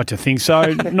 Well, we'd like to think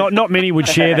so. Not many would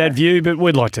share that view, but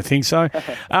we'd like to think so.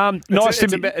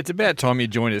 It's about time you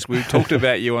joined us. We've talked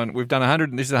about you on. We've done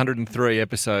 100. This is 103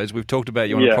 episodes. We've talked about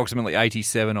you on approximately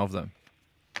 87 of them.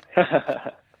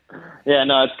 Yeah,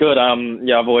 no, it's good.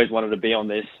 I've always wanted to be on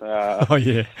this.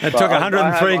 It took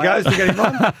 103 goes to get him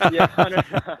on.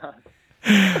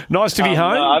 Nice to be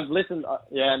home. No, I've listened.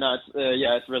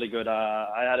 It's really good.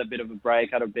 I had a bit of a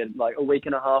break, had a week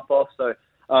and a half off, so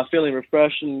feeling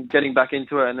refreshed and getting back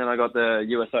into it. And then I got the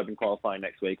US Open qualifying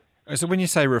next week. So when you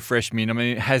say refreshed, Min, I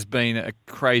mean, it has been a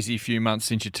crazy few months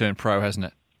since you turned pro, hasn't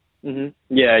it? Mm-hmm.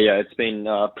 Yeah, it's been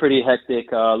pretty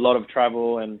hectic. A lot of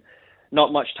travel and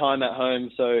not much time at home.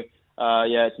 So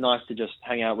it's nice to just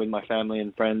hang out with my family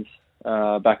and friends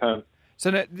back home.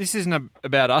 So this isn't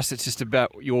about us, it's just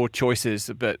about your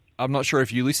choices. But I'm not sure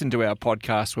if you listened to our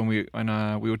podcast when we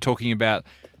were talking about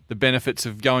the benefits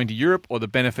of going to Europe or the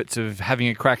benefits of having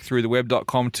a crack through the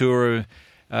web.com tour,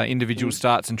 individual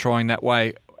starts and trying that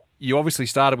way. You obviously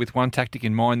started with one tactic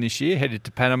in mind this year, headed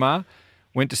to Panama,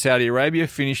 went to Saudi Arabia,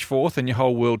 finished fourth, and your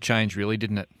whole world changed really,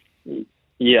 didn't it?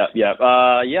 Yeah.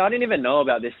 I didn't even know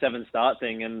about this 7-start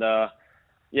thing, and I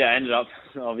ended up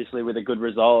obviously with a good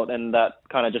result, and that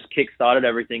kind of just kick-started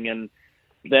everything. And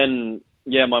then,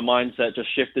 my mindset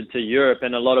just shifted to Europe,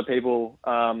 and a lot of people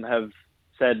have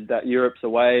said that Europe's a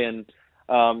way, and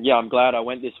I'm glad I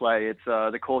went this way. It's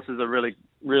the courses are really,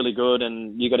 really good,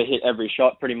 and you got to hit every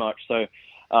shot pretty much. So,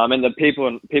 and the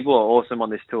people are awesome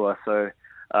on this tour. So,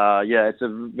 it's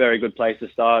a very good place to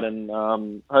start, and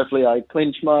hopefully I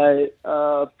clinch my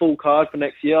full card for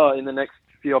next year in the next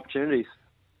few opportunities.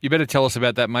 You better tell us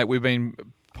about that, mate. We've been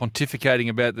pontificating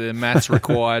about the maths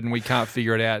required and we can't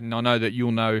figure it out. And I know that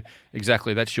you'll know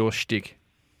exactly. That's your shtick.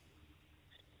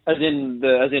 As in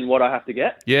what I have to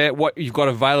get? Yeah, what you've got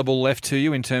available left to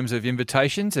you in terms of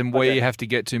invitations and where you have to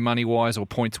get to money-wise or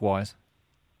points-wise.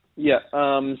 Yeah,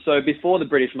 so before the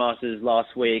British Masters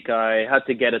last week, I had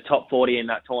to get a top 40 in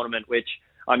that tournament, which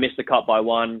I missed the cut by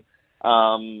one.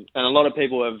 And a lot of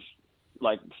people have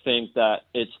think that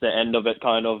it's the end of it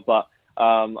kind of, but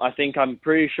I think I'm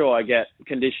pretty sure I get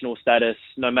conditional status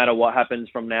no matter what happens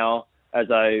from now,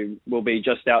 as I will be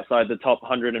just outside the top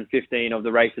 115 of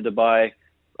the Race to Dubai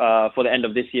for the end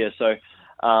of this year. So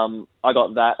I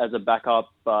got that as a backup,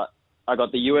 but I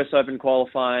got the US Open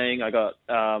qualifying. I got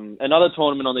another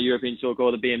tournament on the European Tour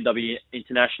called the BMW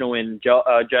International in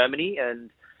Germany,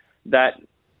 and that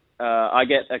I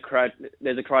get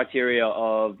there's a criteria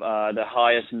of the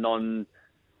highest non-status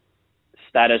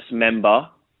member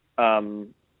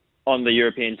on the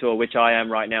European Tour, which I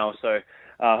am right now. So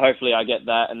hopefully I get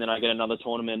that, and then I get another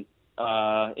tournament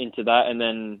into that, and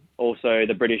then also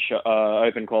the British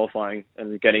Open qualifying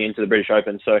and getting into the British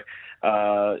Open. So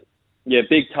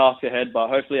big task ahead, but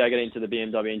hopefully I get into the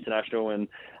BMW International and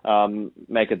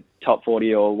make a top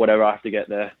 40 or whatever I have to get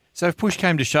there. So if push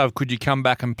came to shove, could you come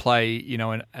back and play,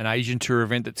 an Asian Tour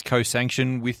event that's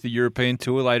co-sanctioned with the European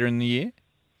Tour later in the year?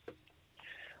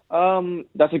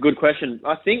 That's a good question.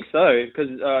 I think so, because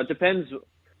it depends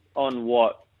on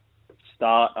what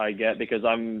start I get, because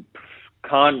I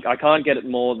can't get it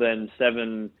more than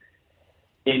 7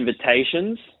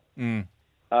 invitations.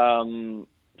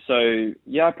 So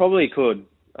yeah, I probably could.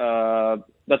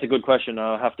 That's a good question.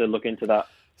 I'll have to look into that.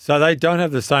 So they don't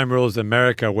have the same rules as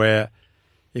America, where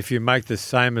if you make the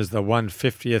same as the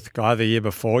 150th guy the year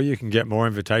before, you can get more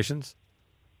invitations?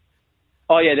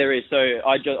 Oh, yeah, there is. So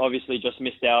I obviously just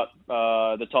missed out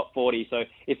the top 40. So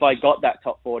if I got that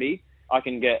top 40, I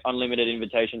can get unlimited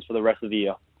invitations for the rest of the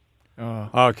year. Oh,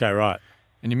 okay, right.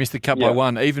 And you missed the cut by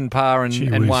 1, even par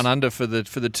and 1 under for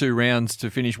the 2 rounds to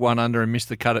finish 1 under and miss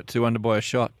the cut at 2 under by a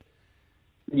shot.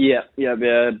 Yeah,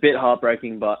 a bit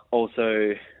heartbreaking, but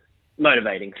also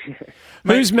motivating.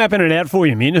 Who's mapping it out for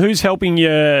you, Min? Who's helping you?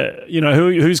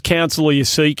 Whose counsel are you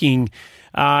seeking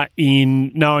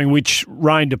in knowing which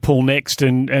rein to pull next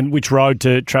and which road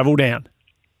to travel down?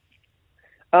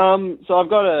 So I've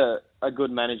got a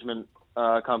good management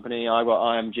company. I've got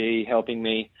IMG helping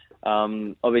me.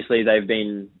 Obviously, they've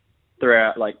been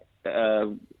throughout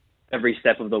every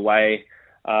step of the way,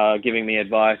 giving me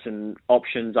advice and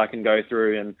options I can go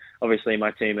through. And obviously,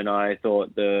 my team and I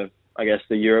thought the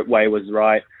Europe way was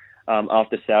right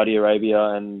after Saudi Arabia.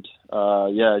 And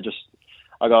I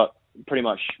got pretty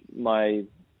much my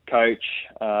coach,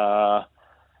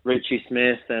 Richie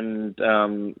Smith,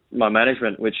 and my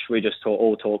management, which we just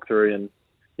all talk through and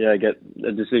get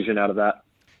a decision out of that.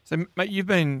 So, mate, you've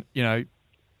been,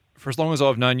 for as long as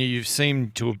I've known you, you've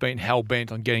seemed to have been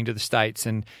hell-bent on getting to the States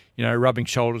and, rubbing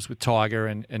shoulders with Tiger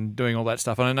and doing all that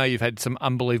stuff. And I know you've had some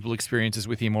unbelievable experiences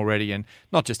with him already, and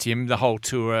not just him, the whole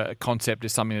tour concept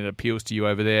is something that appeals to you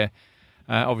over there.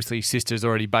 Obviously, his sister's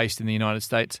already based in the United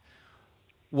States.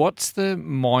 What's the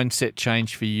mindset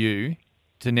change for you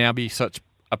to now be such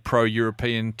a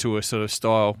pro-European tour sort of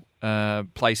style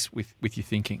place with your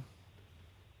thinking?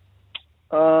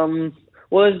 Well,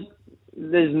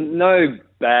 there's no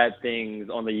bad things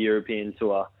on the European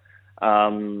tour.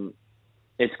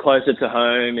 It's closer to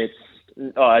home. It's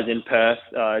as in Perth.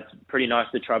 It's pretty nice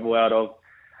to travel out of.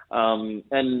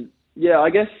 I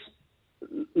guess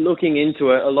looking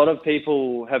into it, a lot of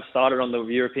people have started on the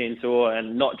European tour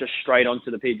and not just straight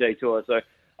onto the PGA Tour. So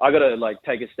I got to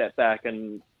take a step back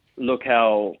and look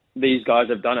how these guys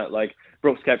have done it. Like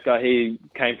Brooks Koepka, he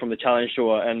came from the Challenge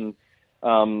Tour, and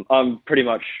I'm pretty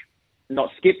much not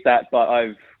skipped that, but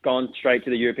I've gone straight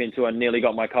to the European Tour and nearly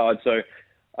got my card. So,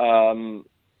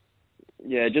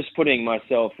 just putting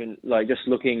myself in, just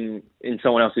looking in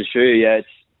someone else's shoe,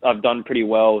 I've done pretty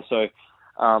well. So,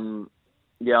 I'm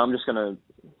just going to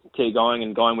keep going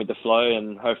and going with the flow,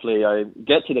 and hopefully I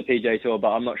get to the PGA Tour, but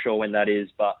I'm not sure when that is.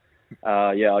 But,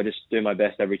 I'll just do my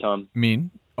best every time.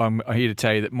 Min, I'm here to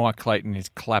tell you that Mike Clayton is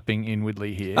clapping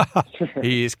inwardly here.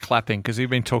 He is clapping because we've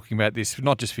been talking about this,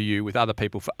 not just for you, with other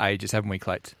people for ages, haven't we,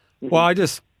 Clayton? Well,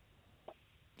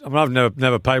 I've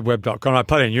never played Web.com. I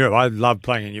played in Europe. I love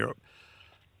playing in Europe.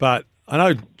 But I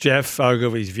know Jeff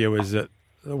Ogilvy's view is that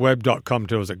the Web.com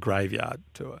tour is a graveyard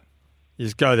tour. You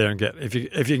just go there and if you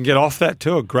can get off that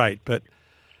tour, great. But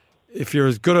if you're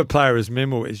as good a player as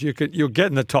Mimmo is, you'll get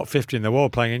in the top 50 in the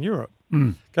world playing in Europe.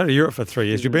 Go to Europe for 3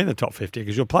 years, you'll be in the top 50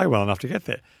 because you'll play well enough to get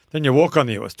there. Then you walk on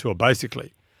the US tour,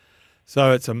 basically.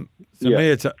 So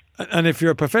me, and if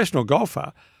you're a professional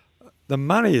golfer, the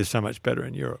money is so much better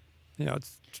in Europe.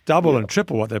 It's double and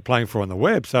triple what they're playing for on the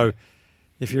web. So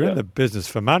if you're in the business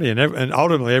for money, and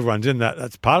ultimately everyone's in that,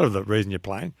 that's part of the reason you're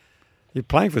playing. You're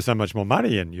playing for so much more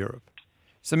money in Europe.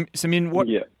 So Min,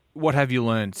 what have you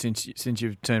learned since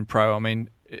you've turned pro? I mean,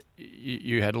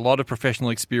 you had a lot of professional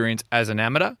experience as an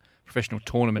amateur, professional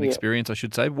tournament experience, I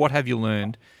should say. What have you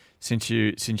learned since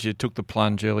you took the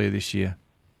plunge earlier this year?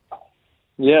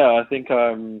 Yeah, I think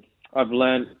I've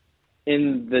learned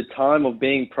in the time of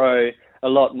being pro a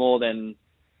lot more than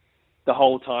the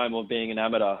whole time of being an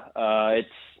amateur. It's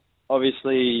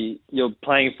obviously you're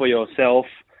playing for yourself.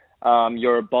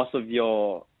 You're a boss of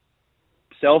yourself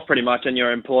pretty much, and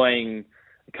you're employing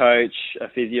a coach, a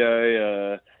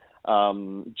physio,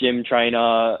 gym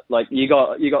trainer. You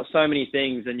got so many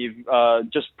things, and you've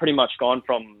just pretty much gone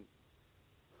from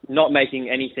not making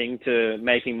anything to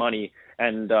making money,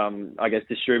 and I guess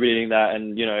distributing that,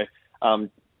 and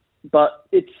but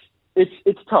it's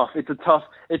tough.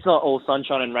 It's not all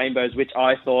sunshine and rainbows, which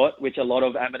a lot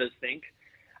of amateurs think.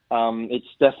 It's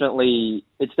definitely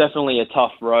a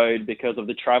tough road because of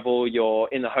the travel. You're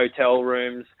in the hotel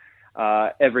rooms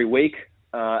every week.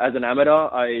 As an amateur,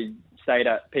 I stayed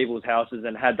at people's houses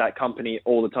and had that company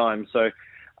all the time. So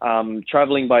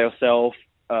traveling by yourself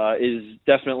is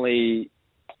definitely,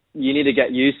 you need to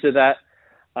get used to that.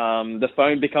 The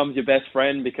phone becomes your best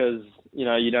friend because,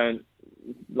 you don't,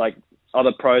 like,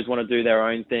 other pros want to do their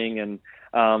own thing. And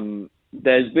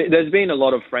there's been a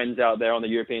lot of friends out there on the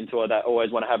European tour that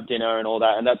always want to have dinner and all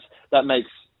that. And that makes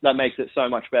it so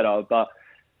much better. But,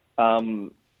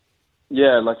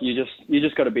 yeah, like you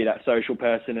just got to be that social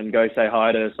person and go say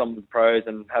hi to some of the pros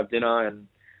and have dinner. And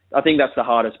I think that's the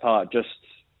hardest part, just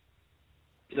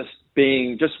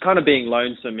kind of being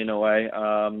lonesome in a way.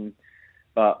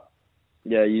 But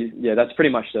yeah, that's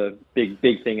pretty much the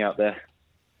big thing out there.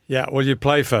 Yeah, well, you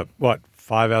play for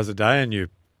 5 hours a day, and you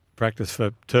practice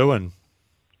for 2, and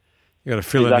you got to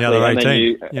fill in the other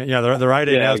 18. There are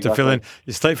 18 hours to fill in.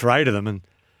 You sleep for 8 of them, and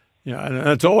and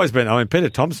it's always been. I mean, Peter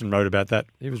Thompson wrote about that.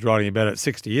 He was writing about it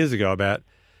 60 years ago about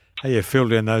how you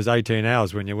filled in those 18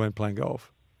 hours when you weren't playing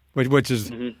golf, which is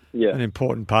an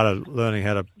important part of learning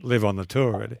how to live on the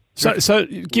tour already. So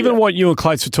given what you and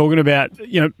Clates were talking about,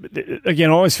 again,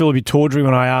 I always feel a bit tawdry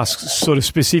when I ask sort of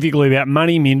specifically about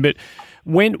money, Min, but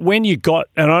when you got,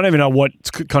 and I don't even know what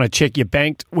kind of check you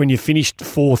banked when you finished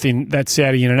 4th in that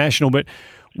Saudi International, but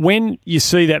when you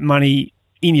see that money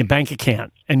in your bank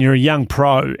account and you're a young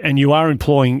pro and you are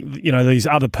employing, these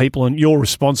other people and you're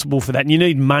responsible for that and you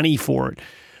need money for it,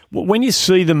 when you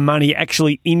see the money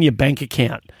actually in your bank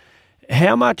account,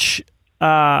 how much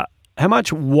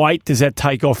weight does that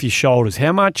take off your shoulders?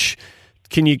 How much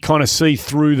can you kind of see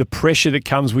through the pressure that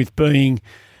comes with being,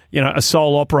 a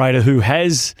sole operator who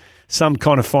has some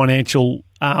kind of financial,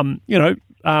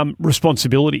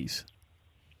 responsibilities?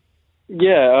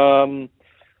 Yeah,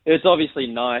 it's obviously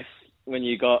nice when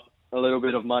you got a little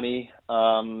bit of money.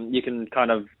 You can kind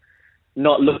of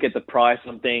not look at the price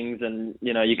on things, and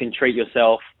you can treat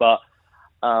yourself. But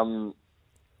it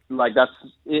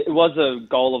was a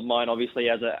goal of mine, obviously,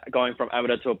 as going from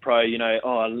amateur to a pro.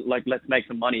 Let's make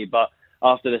some money. But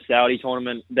after the Saudi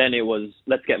tournament, then it was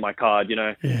let's get my card.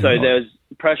 So there's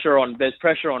pressure on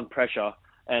pressure,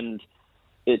 and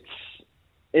it's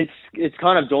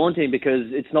kind of daunting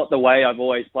because it's not the way I've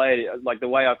always played. Like, the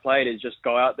way I've played is just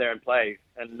go out there and play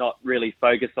and not really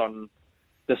focus on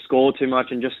the score too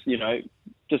much, and just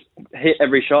hit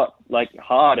every shot like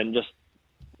hard and just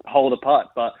hold a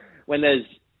putt. But when there's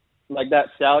like that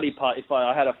Saudi putt, if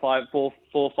I had a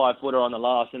 5-footer on the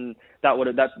last, and that would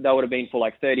have been for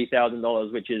like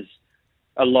 $30,000, which is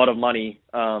a lot of money.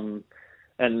 And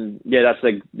yeah, that's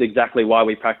exactly why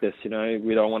we practice. We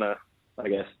don't want to, I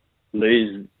guess,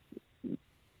 lose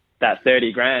that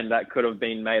 $30,000 that could have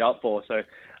been made up for. So,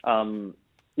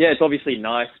 it's obviously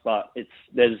nice, but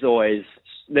there's always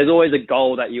a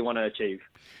goal that you want to achieve.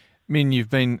 I mean,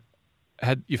 you've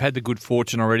had the good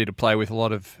fortune already to play with a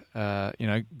lot of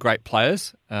great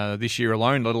players this year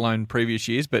alone, let alone previous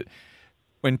years. But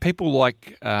when people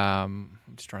like, I'm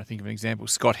just trying to think of an example,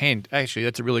 Scott Hend. Actually,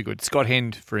 that's a really good Scott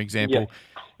Hend, for example.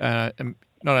 Not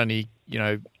only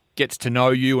gets to know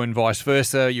you and vice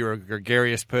versa. You're a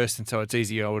gregarious person, so it's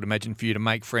easy, I would imagine, for you to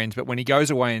make friends. But when he goes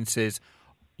away and says,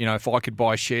 if I could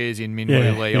buy shares in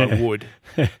Minwoo Lee, I would.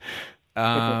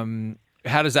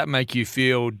 How does that make you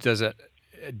feel? Do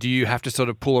you have to sort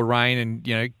of pull a rein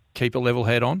and, keep a level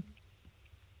head on?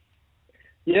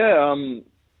 Yeah,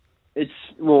 it's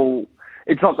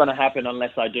not going to happen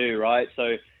unless I do, right?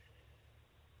 So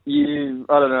you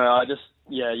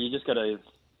just got to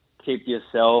keep to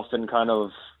yourself and kind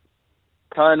of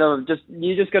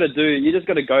you just got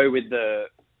to go with the,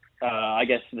 I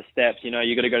guess, the steps. You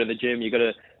got to go to the gym, you got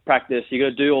to practice, you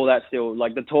got to do all that still.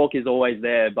 Like, the talk is always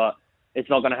there, but it's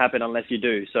not going to happen unless you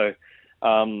do. So,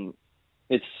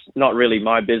 it's not really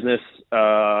my business.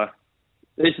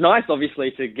 It's nice,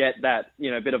 obviously, to get that,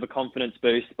 bit of a confidence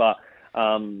boost, but,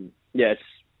 it's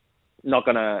not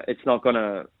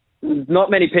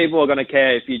many people are going to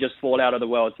care if you just fall out of the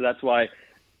world. So that's why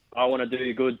I want to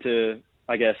do good to,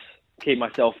 I guess, keep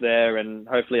myself there, and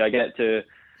hopefully I get to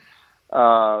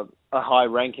a high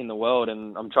rank in the world,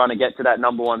 and I'm trying to get to that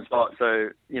number 1 spot. So,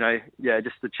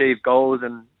 just achieve goals,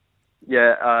 and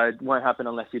it won't happen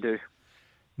unless you do.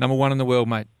 Number 1 in the world,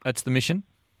 mate. That's the mission?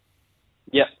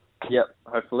 Yep,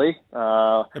 hopefully.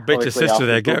 Beat your sister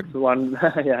there, go. One,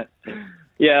 yeah.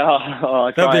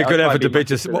 Yeah, that'd be a good effort to beat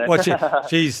your sister.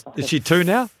 Is she 2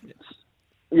 now?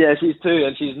 Yeah, she's 2,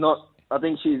 and she's not. I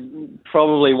think she's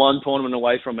probably one tournament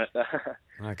away from it.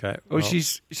 Okay. Well,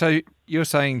 so you're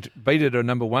saying beat her to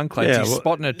number 1, Clay. Yeah, He's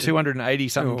spotting her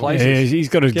 280-something places. Yeah, he's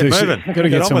got to Get moving. Got to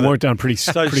get on some with work it. done pretty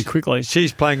quickly.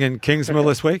 She's playing in Kingsmill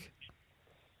this week?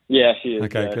 Yeah, she is.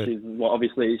 Okay, yeah. good.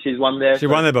 Obviously, she's won there. She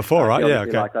won there before, right? she Yeah,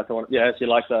 obviously okay. likes that yeah, she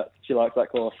likes that. She likes that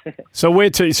course. So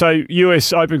So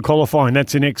US Open qualifying.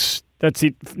 That's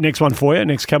it. Next one for you.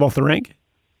 Next cab off the rank.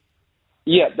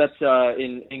 Yeah, that's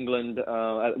in England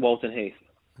at Walton Heath.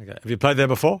 Okay. Have you played there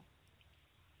before?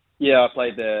 Yeah, I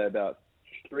played there about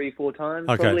 3-4 times.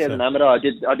 Okay, Probably as an amateur. I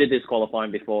did this qualifying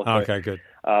before. So, Okay, good.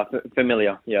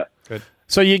 Familiar. Yeah. Good.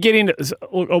 So you get into.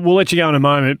 We'll let you go in a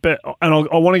moment, but I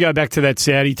want to go back to that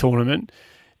Saudi tournament.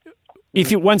 Do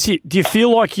you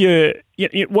feel like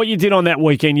what you did on that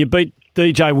weekend? You beat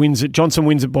DJ, wins it. Johnson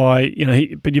wins it by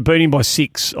but you beat him by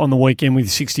 6 on the weekend with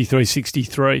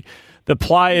 63-63. The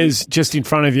players just in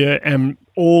front of you and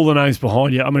all the names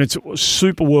behind you. I mean, it's a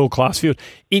super world class field.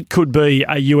 It could be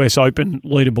a US Open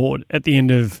leaderboard at the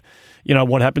end of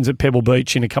what happens at Pebble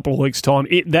Beach in a couple of weeks' time.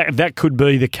 That could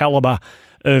be the calibre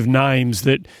of names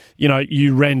that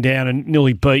you ran down and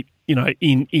nearly beat.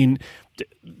 In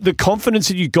the confidence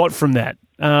that you got from that.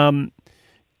 Can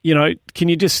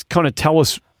you just kind of tell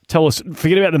us?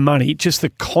 Forget about the money, just the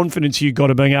confidence you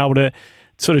got of being able to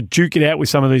sort of duke it out with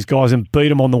some of these guys and beat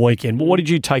them on the weekend. What did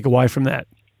you take away from that?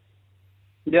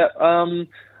 Yeah,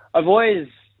 I've always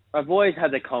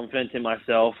had the confidence in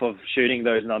myself of shooting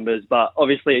those numbers, but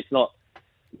obviously it's not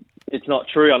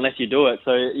true unless you do it.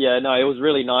 So yeah, no, it was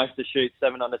really nice to shoot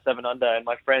 7 under, and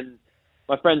my friend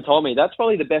told me that's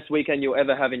probably the best weekend you'll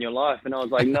ever have in your life, and I was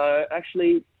like, no,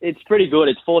 actually, it's pretty good.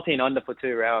 It's 14 under for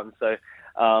 2 rounds, so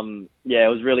yeah,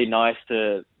 it was really nice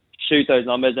to shoot those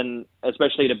numbers, and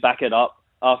especially to back it up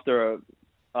after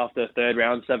a third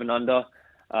round 7 under.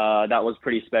 That was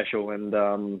pretty special, and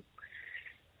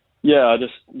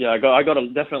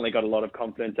definitely got a lot of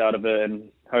confidence out of it,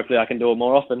 and hopefully I can do it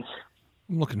more often.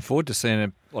 I'm looking forward to seeing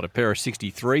a pair of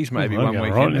 63s maybe one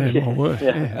weekend.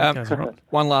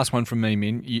 One last one from me,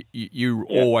 Min. You're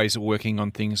always working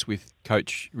on things with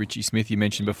Coach Richie Smith, you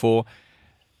mentioned before.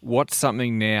 What's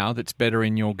something now that's better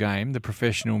in your game, the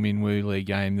professional Min Woo Lee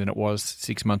game, than it was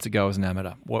 6 months ago as an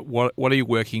amateur? What are you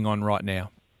working on right now?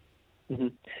 Mm-hmm.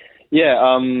 Yeah,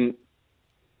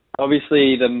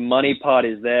 obviously the money part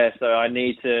is there, so I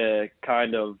need to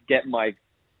kind of get my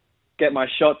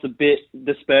shots a bit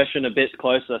dispersion, a bit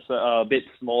closer, so a bit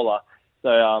smaller.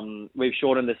 So we've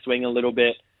shortened the swing a little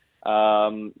bit.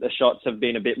 The shots have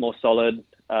been a bit more solid.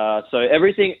 So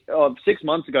everything 6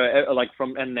 months ago,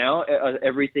 now,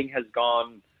 everything has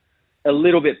gone a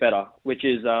little bit better, which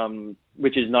is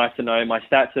nice to know. My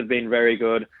stats have been very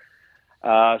good.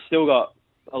 Still got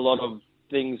a lot of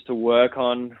things to work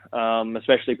on,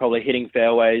 especially probably hitting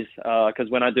fairways. Because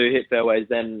when I do hit fairways,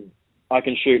 then I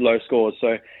can shoot low scores.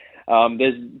 So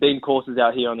there's been courses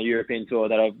out here on the European Tour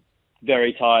that are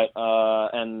very tight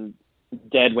and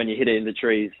dead when you hit it in the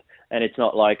trees, and it's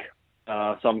not like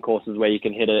some courses where you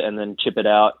can hit it and then chip it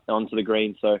out onto the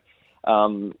green. So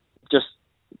just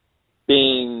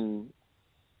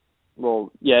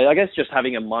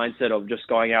having a mindset of just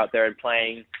going out there and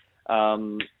playing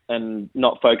and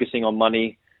not focusing on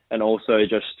money, and also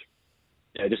just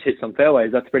hit some fairways.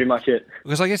 That's pretty much it.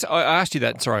 Because I guess I asked you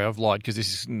that. Sorry, I've lied because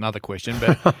this is another question.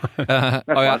 But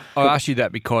I asked you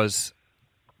that because,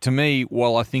 to me,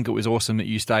 while I think it was awesome that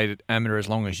you stayed at amateur as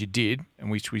long as you did,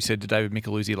 and which we said to David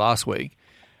Micheluzzi last week,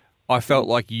 I felt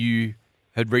like you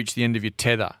had reached the end of your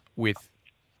tether with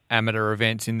amateur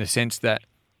events in the sense that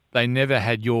they never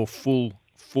had your full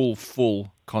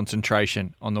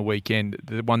concentration on the weekend,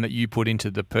 the one that you put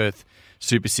into the Perth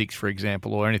Super 6, for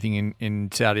example, or anything in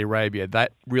Saudi Arabia.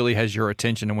 That really has your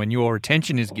attention, and when your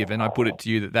attention is given, I put it to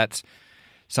you that's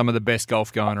some of the best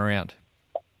golf going around.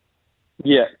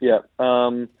 Yeah.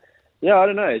 I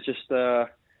don't know. It's just, I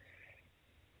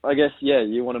guess,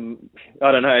 you want to,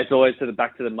 I don't know. It's always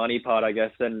back to the money part, I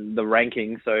guess, and the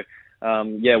ranking. So,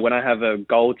 when I have a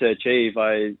goal to achieve,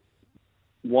 I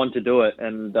want to do it.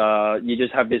 And you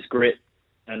just have this grit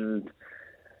and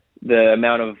the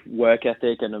amount of work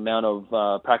ethic and amount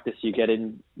of practice you get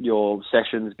in your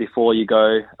sessions before you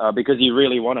go, because you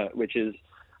really want it, which is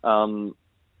one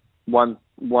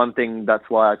thing. That's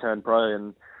why I turned pro.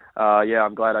 And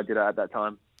I'm glad I did it at that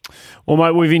time. Well,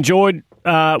 mate, we've enjoyed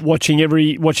watching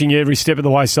every step of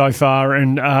the way so far,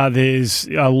 and there's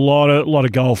a lot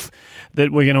of golf that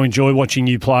we're going to enjoy watching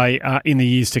you play in the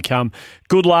years to come.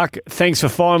 Good luck. Thanks for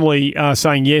finally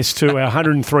saying yes to our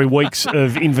 103 weeks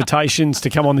of invitations to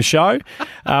come on the show.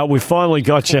 We've finally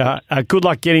got you. Good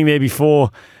luck getting there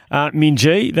before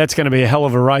Minjee, that's going to be a hell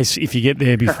of a race if you get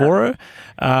there before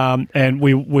her. And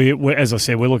we, as I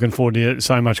said, we're looking forward to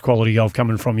so much quality golf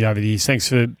coming from you over the years. Thanks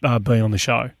for being on the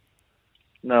show.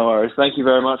 No worries. Thank you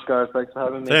very much, guys. Thanks for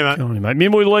having me. See you, mate. Good on you, mate.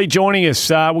 Minwoo Lee joining us.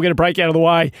 We're going to break out of the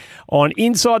way on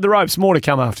Inside the Ropes. More to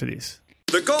come after this.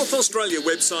 The Golf Australia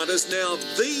website is now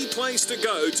the place to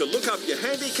go to look up your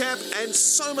handicap and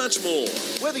so much more.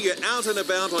 Whether you're out and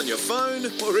about on your phone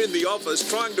or in the office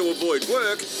trying to avoid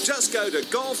work, just go to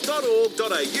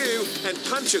golf.org.au and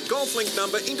punch your golf link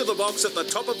number into the box at the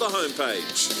top of the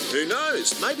homepage. Who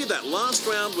knows, maybe that last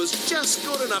round was just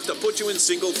good enough to put you in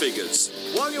single figures.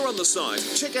 While you're on the site,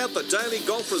 check out the daily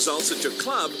golf results at your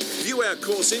club, view our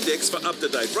course index for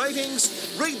up-to-date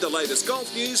ratings, read the latest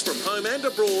golf news from home and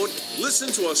abroad, listen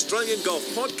to Australian golf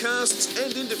podcasts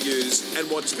and interviews, and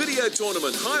watch video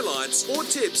tournament highlights or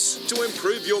tips to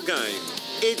improve your game.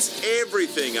 It's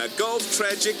everything a golf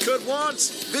tragic could want.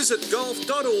 Visit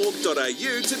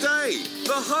golf.org.au today,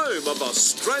 the home of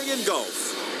Australian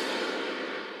golf.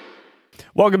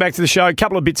 Welcome back to the show. A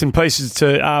couple of bits and pieces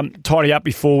to tidy up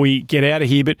before we get out of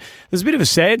here. But there's a bit of a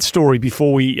sad story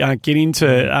before we get into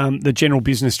the general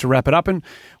business to wrap it up. And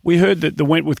we heard that the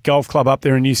Wentworth Golf Club up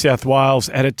there in New South Wales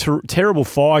had a terrible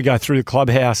fire go through the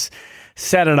clubhouse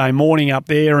Saturday morning up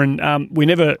there. And we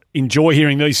never enjoy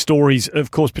hearing these stories, of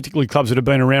course, particularly clubs that have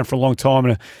been around for a long time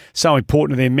and are so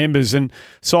important to their members. And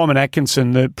Simon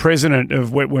Atkinson, the president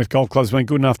of Wentworth Golf Club, has been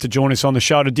good enough to join us on the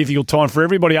show at a difficult time for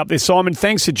everybody up there. Simon,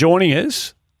 thanks for joining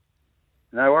us.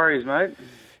 No worries, mate.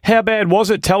 How bad was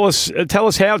it? Tell us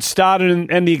how it started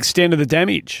and the extent of the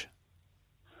damage.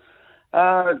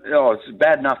 It's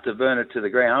bad enough to burn it to the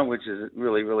ground, which is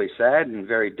really, really sad and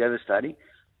very devastating.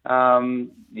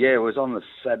 It was on the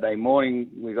Saturday morning.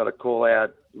 We got a call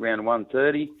out around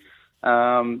 1:30.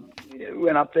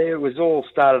 Went up there. It was all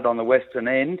started on the western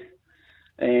end,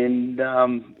 and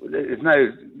there's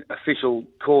no official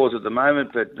cause at the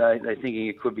moment, but they're thinking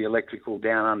it could be electrical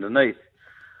down underneath.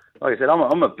 Like I said,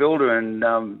 I'm a builder, and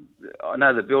I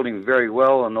know the building very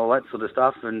well and all that sort of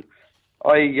stuff. And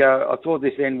I thought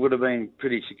this end would have been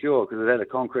pretty secure because it had a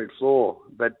concrete floor,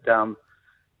 but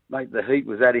mate, the heat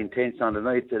was that intense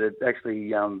underneath that it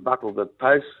actually buckled the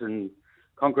posts and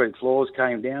concrete floors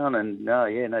came down, and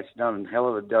that's done a hell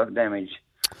of a damage.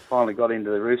 Finally got into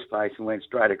the roof space and went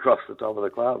straight across the top of the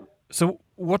club. So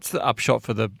what's the upshot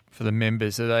for the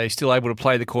members? Are they still able to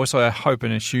play the course? I hope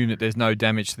and assume that there's no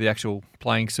damage to the actual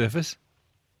playing surface.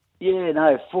 Yeah,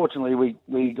 no, fortunately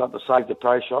we got to save the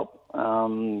pro shop,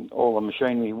 all the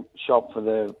machinery shop for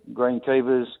the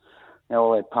greenkeepers,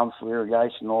 all their pumps for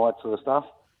irrigation, all that sort of stuff.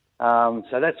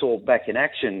 So that's all back in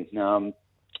action.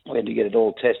 We had to get it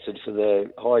all tested for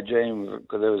the hygiene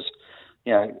because there was,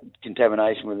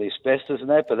 contamination with the asbestos and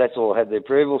that, but that's all had the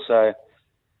approval. So,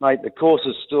 mate, the course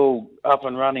is still up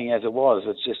and running as it was.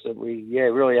 It's just that we,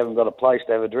 really haven't got a place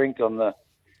to have a drink on the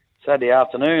Saturday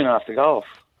afternoon after golf.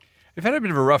 We've had a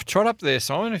bit of a rough trot up there,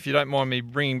 Simon, if you don't mind me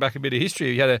bringing back a bit of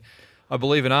history. You had, I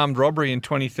believe, an armed robbery in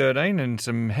 2013 and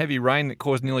some heavy rain that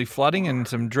caused nearly flooding and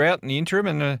some drought in the interim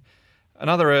and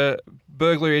another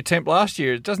burglary attempt last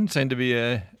year. It doesn't seem to be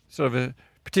a sort of a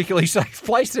particularly safe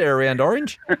place there around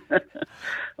Orange.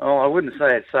 Oh, I wouldn't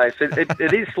say it's safe.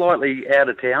 It is slightly out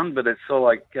of town, but it's sort of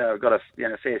like got a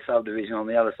fair subdivision on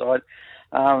the other side.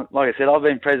 Like I said, I've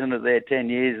been president there 10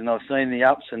 years, and I've seen the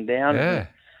ups and downs. Yeah.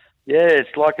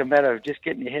 It's like a matter of just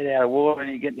getting your head out of water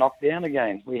and you get knocked down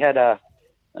again. We had an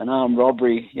armed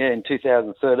robbery in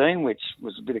 2013, which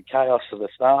was a bit of chaos for the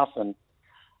staff, and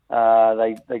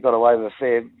they got away with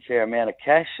a fair amount of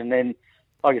cash. And then,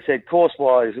 like I said,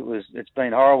 course-wise, it's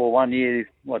been horrible. 1 year,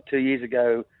 2 years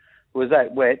ago, it was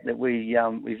that wet that we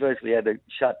virtually had to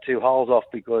shut 2 holes off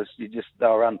because they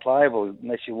were unplayable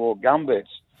unless you wore gumboots.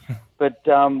 But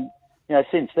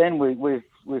since then we've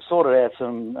sorted out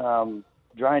some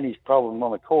drainage problem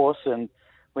on the course, and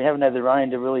we haven't had the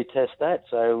rain to really test that.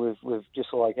 So we've just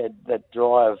had that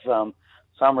dry of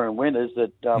summer and winters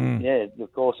that the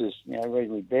course is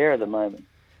reasonably bare at the moment.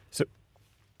 So,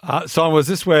 Simon, was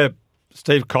this where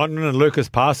Steve Cotton and Lucas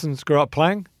Parsons grew up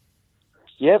playing?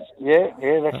 Yep,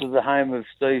 that was the home of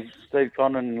Steve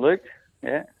Cotton and Luke.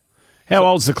 Yeah. How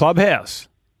old's the clubhouse?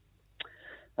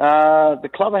 The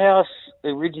clubhouse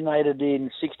originated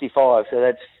in 65, so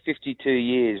that's 52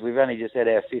 years. We've only just had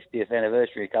our 50th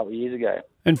anniversary a couple of years ago.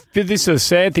 And this is a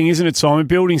sad thing, isn't it, Simon?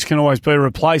 Buildings can always be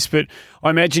replaced, but I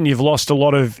imagine you've lost a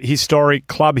lot of historic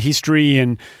club history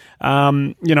and,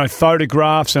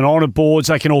 photographs and honour boards.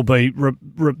 They can all be,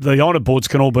 the honour boards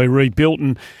can all be rebuilt,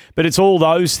 but it's all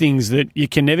those things that you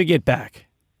can never get back.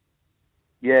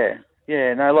 Yeah.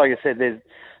 No, like I said, there's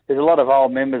a lot of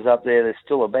old members up there that's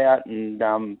still about, and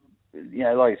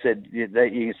like I said, you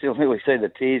can still really see the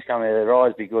tears coming out of their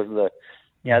eyes because of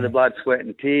the blood, sweat,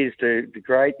 and tears to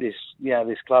create this,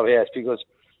 this clubhouse, because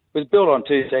it was built on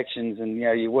 2 sections, and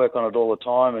you work on it all the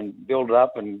time and build it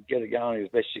up and get it going as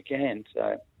best you can.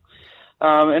 So,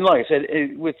 and like I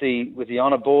said, with the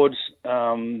honour boards,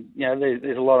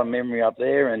 there's a lot of memory up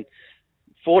there, and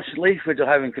fortunately, which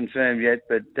I haven't confirmed yet,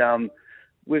 but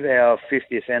with our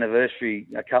 50th anniversary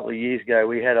a couple of years ago,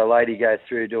 we had a lady go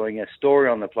through doing a story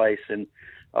on the place, and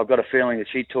I've got a feeling that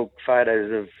she took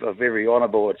photos of every honour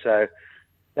board. So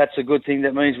that's a good thing.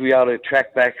 That means we are able to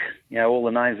track back, all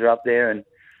the names are up there, and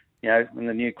when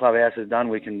the new clubhouse is done,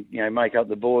 we can, make up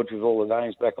the boards with all the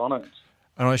names back on it.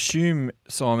 And I assume,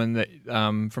 Simon, that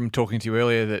from talking to you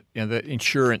earlier, that that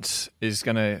insurance is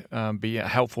going to be a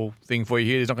helpful thing for you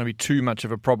here. There's not going to be too much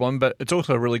of a problem, but it's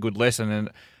also a really good lesson. And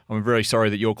I'm very sorry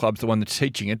that your club's the one that's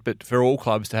teaching it, but for all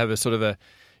clubs to have a sort of a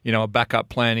backup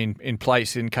plan in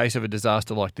place in case of a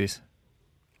disaster like this.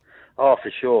 Oh,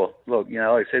 for sure. Look,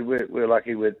 like I said, we're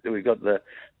lucky we've got the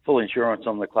full insurance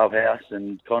on the clubhouse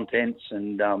and contents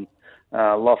and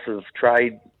loss of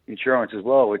trade insurance as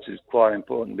well, which is quite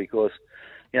important because,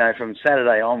 from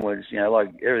Saturday onwards,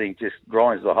 everything just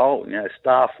grinds the whole,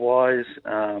 staff-wise,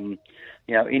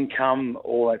 income,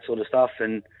 all that sort of stuff.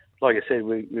 And like I said,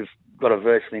 we've got to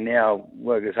virtually now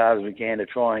work as hard as we can to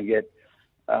try and get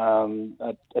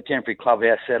a temporary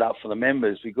clubhouse set up for the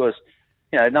members because,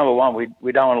 number one,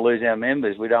 we don't want to lose our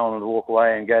members. We don't want them to walk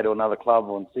away and go to another club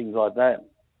and things like that.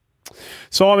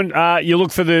 Simon, you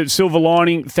look for the silver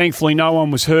lining. Thankfully, no one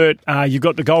was hurt. You've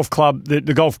got the golf club,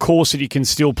 the golf course that you can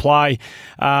still play,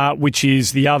 which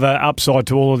is the other upside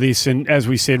to all of this. And as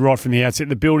we said right from the outset,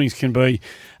 the buildings can be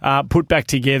put back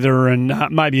together and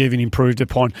maybe even improved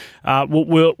upon.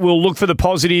 We'll look for the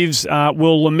positives.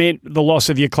 We'll lament the loss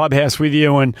of your clubhouse with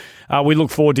you, and we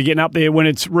look forward to getting up there when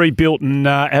it's rebuilt and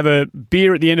have a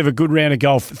beer at the end of a good round of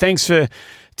golf. Thanks for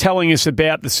telling us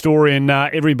about the story, and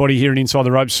everybody here at Inside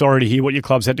the Ropes, sorry to hear what your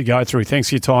club's had to go through. Thanks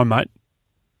for your time, mate.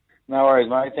 No worries,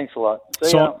 mate. Thanks a lot.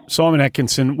 See ya. Simon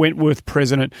Atkinson, Wentworth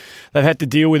president. They've had to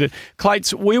deal with it.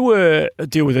 Clates, we were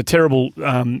deal with a terrible,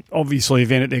 obviously,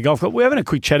 event at their golf club. We're having a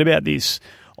quick chat about this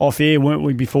off air, weren't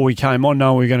we, before we came on?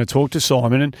 No, we were going to talk to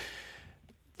Simon. And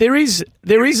there is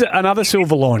another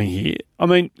silver lining here. I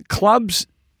mean, clubs,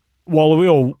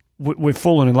 while we've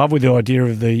fallen in love with the idea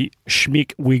of the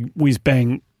schmick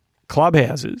whiz-bang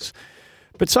clubhouses,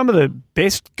 but some of the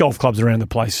best golf clubs around the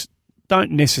place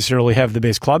don't necessarily have the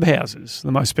best clubhouses,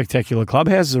 the most spectacular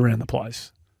clubhouses around the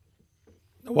place.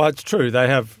 Well, it's true. They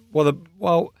have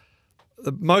the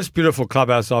most beautiful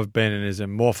clubhouse I've been in is in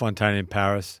Morfontaine in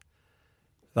Paris.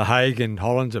 The Hague in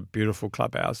Holland's a beautiful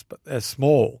clubhouse, but they're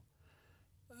small.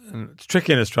 And it's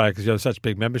tricky in Australia because you have such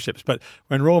big memberships. But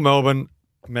when Royal Melbourne,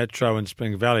 Metro and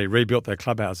Spring Valley rebuilt their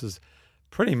clubhouses,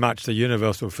 pretty much the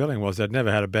universal feeling was they'd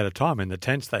never had a better time in the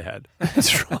tents they had.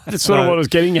 That's right. That's sort of what I was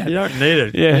getting at. You don't need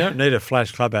it. Yeah. You don't need a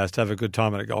flash clubhouse to have a good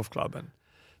time at a golf club. And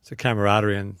it's a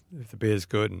camaraderie, and if the beer's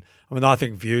good. And I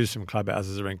think views from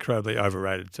clubhouses are incredibly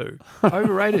overrated too.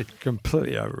 Overrated?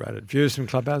 Completely overrated. Views from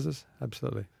clubhouses?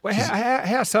 Absolutely. Well,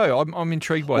 how so? I'm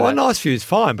intrigued by that. Well, a nice view's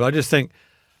fine, but I just think...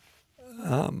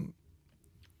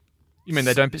 You mean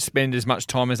they don't spend as much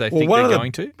time as they think they're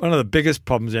going to? One of the biggest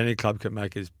problems any club can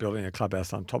make is building a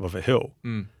clubhouse on top of a hill.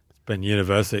 Mm. It's been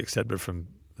universally accepted from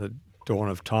the dawn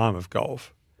of time of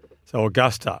golf. So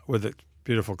Augusta, with its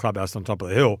beautiful clubhouse on top of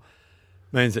the hill,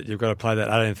 means that you've got to play that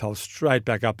 18th hole straight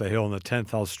back up the hill and the 10th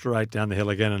hole straight down the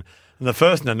hill again. And the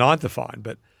first and the ninth are fine,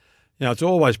 but it's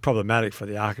always problematic for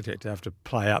the architect to have to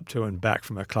play up to and back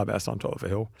from a clubhouse on top of a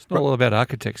hill. It's not all about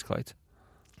architects, Clates.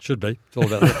 Should be. It's all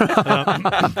about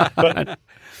that. But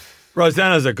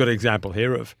Rosanna's a good example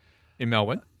here of... In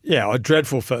Melbourne? Yeah, a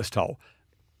dreadful first hole,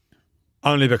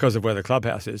 only because of where the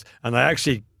clubhouse is. And they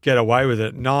actually get away with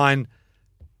it. 9,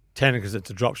 10, because it's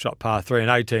a drop shot par 3,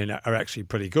 and 18 are actually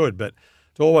pretty good. But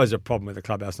it's always a problem with the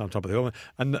clubhouse on top of the hill.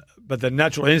 But the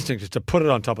natural instinct is to put it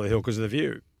on top of the hill because of the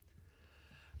view.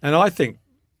 And I think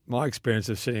my experience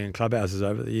of sitting in clubhouses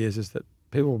over the years is that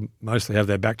people mostly have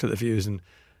their back to the views, and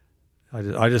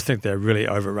I just think they're really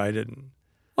overrated.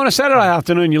 On a Saturday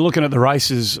afternoon, you're looking at the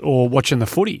races or watching the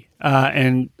footy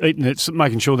and eating it,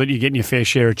 making sure that you're getting your fair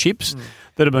share of chips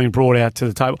that are being brought out to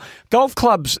the table. Golf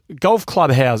course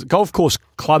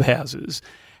clubhouses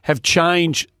have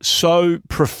changed so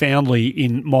profoundly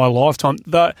in my lifetime.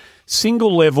 The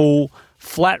single level,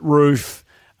 flat roof,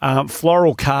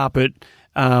 floral carpet,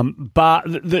 bar,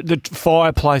 the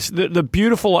fireplace, the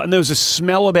beautiful, and there was a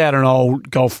smell about an old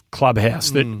golf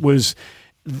clubhouse that was,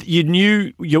 you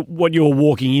knew what you were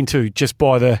walking into just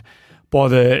by the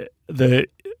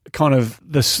kind of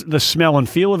the smell and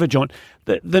feel of a joint.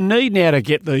 The need now to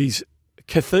get these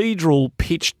cathedral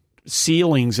pitched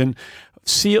ceilings and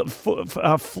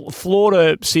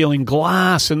floor-to-ceiling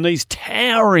glass and these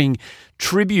towering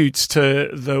tributes to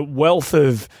the wealth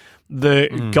of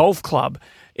the golf club.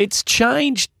 It's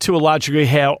changed to a large degree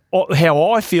how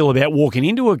I feel about walking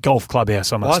into a golf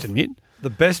clubhouse, I must admit. The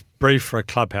best brief for a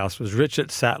clubhouse was Richard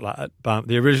Sattler at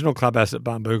the original clubhouse at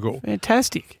Barnbougle.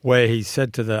 Fantastic. Where he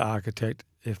said to the architect,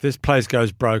 if this place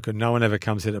goes broke and no one ever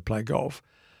comes here to play golf,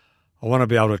 I want to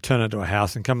be able to turn it into a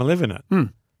house and come and live in it.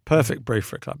 Perfect brief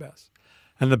for a clubhouse.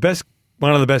 And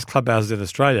one of the best clubhouses in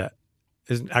Australia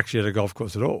isn't actually at a golf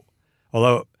course at all.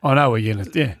 Although I know where you're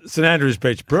going to, yeah. St Andrews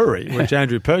Beach Brewery, which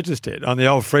Andrew purchased it on the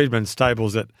old Freedman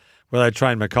stables where they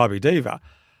trained Maccabi Diva.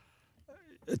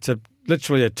 It's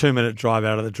literally a 2-minute drive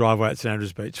out of the driveway at St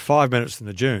Andrews Beach, 5 minutes from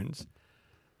the dunes.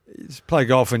 You just play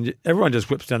golf and everyone just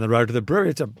whips down the road to the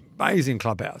brewery. It's an amazing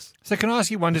clubhouse. So can I ask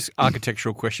you one just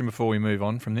architectural question before we move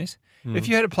on from this? If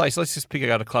you had a place, let's just pick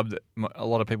out a club that a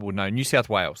lot of people would know, New South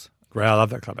Wales. Great, I love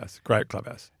that clubhouse. Great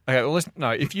clubhouse. Okay, well,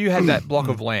 if you had that block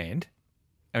of land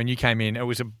and you came in, it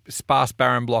was a sparse,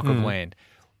 barren block of land,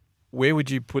 where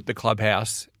would you put the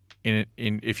clubhouse in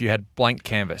if you had blank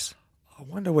canvas? I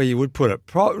wonder where you would put it.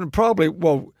 Probably,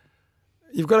 well,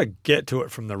 you've got to get to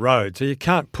it from the road, so you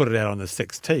can't put it out on the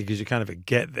 6th tee because you can't ever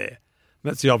get there.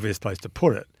 That's the obvious place to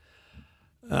put it.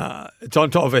 It's on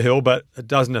top of a hill, but it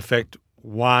doesn't affect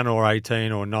 1 or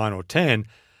 18 or 9 or 10,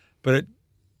 but it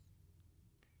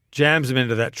jams them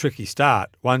into that tricky start.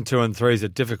 1, 2, and 3 is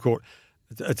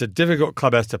it's a difficult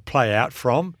clubhouse to play out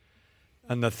from,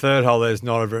 and the third hole there is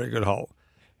not a very good hole.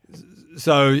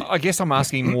 So I guess I'm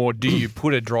asking more, do you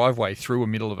put a driveway through a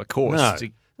middle of a course?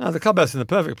 No, the clubhouse is in the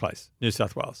perfect place, New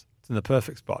South Wales. It's in the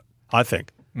perfect spot, I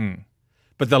think.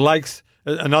 But the Lakes,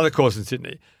 another course in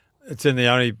Sydney, it's in the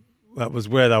only, it was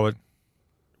where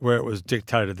it was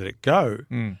dictated that it go.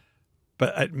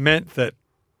 But it meant that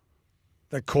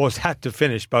the course had to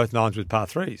finish both nines with par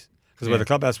threes because where the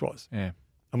clubhouse was. Yeah.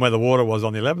 And where the water was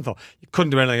on the 11th hole. You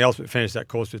couldn't do anything else but finish that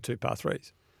course with 2 par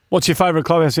threes. What's your favourite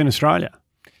clubhouse in Australia?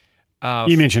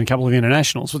 You mentioned a couple of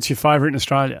internationals. What's your favourite in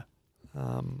Australia?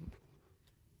 For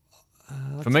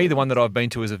me, the one that I've been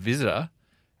to as a visitor,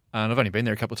 and I've only been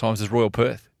there a couple of times, is Royal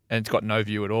Perth. And it's got no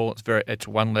view at all. It's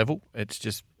one level. It's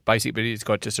just basic, but it's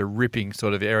got just a ripping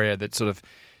sort of area that's sort of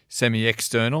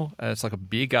semi-external. It's like a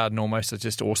beer garden almost. It's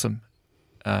just awesome.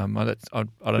 I don't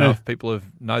know if people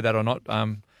know that or not.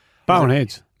 Bowen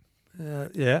Heads.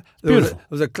 Yeah. Beautiful. It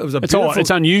was a beautiful,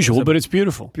 it's unusual, but it's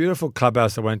beautiful. Beautiful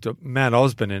clubhouse I went to. Mount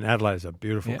Osborne in Adelaide is a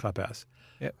beautiful clubhouse.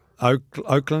 Yep.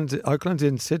 Oakland's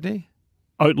in Sydney?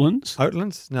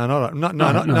 Oatlands? No,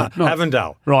 not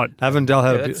Avondale. Right. Avondale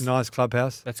had a nice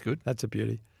clubhouse. That's good. That's a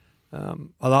beauty.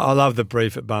 I love the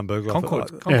brief at Barnbougle. Concord's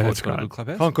got a good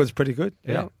clubhouse. Concord's pretty good.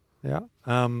 Yeah.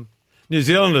 New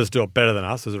Zealanders do it better than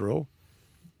us as a rule.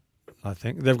 I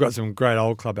think they've got some great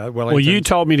old clubhouse. Well, you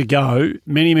told me to go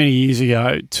many, many years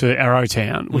ago to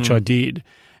Arrowtown, which I did,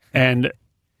 and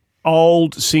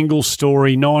old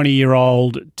single-story,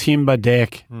 90-year-old timber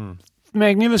deck,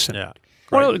 magnificent. Yeah.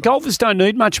 Well, golfers don't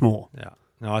need much more. Yeah.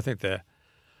 No, I think there's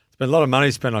been a lot of money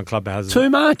spent on clubhouses.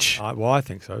 Too much. I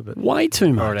think so. But way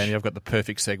too much. All right, Andy, I've got the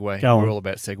perfect segue. We're all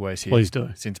about segues here. Please do.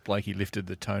 Since Blakey lifted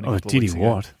the tone. Did he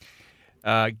what?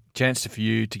 Chance for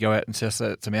you to go out and test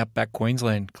some outback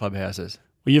Queensland clubhouses.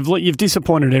 Well, you've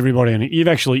disappointed everybody, and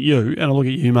and I look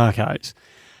at you, Mark Hayes,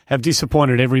 have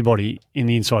disappointed everybody in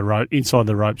the inside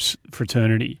the ropes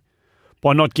fraternity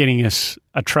by not getting us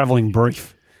a travelling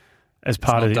brief as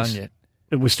part of this. It's not done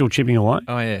yet. We're still chipping away.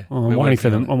 Oh yeah, I'm waiting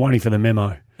for the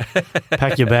memo.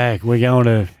 Pack your bag. We're going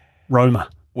to Roma.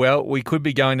 Well, we could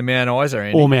be going to Mount Isa,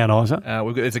 Andy. Or Mount Isa.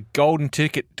 There's a golden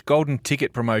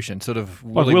ticket promotion, sort of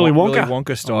like Willy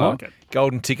Wonka style. Like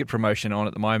golden ticket promotion on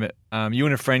at the moment. You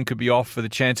and a friend could be off for the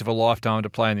chance of a lifetime to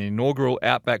play in the inaugural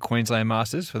Outback Queensland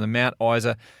Masters for the Mount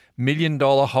Isa $1 Million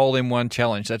Hole-in-One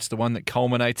Challenge. That's the one that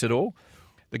culminates it all.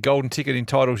 The golden ticket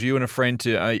entitles you and a friend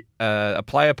to a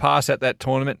player pass at that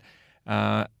tournament,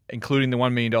 including the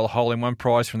 $1 million hole-in-one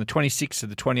prize from the 26th to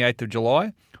the 28th of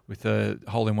July, with the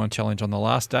hole-in-one challenge on the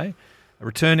last day.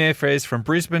 Return airfares from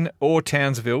Brisbane or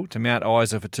Townsville to Mount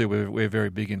Isa for two. We're very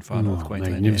big in Far North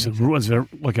Queensland. Magnificent. It's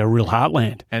like a real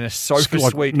heartland. And a sofa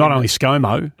suite. Not only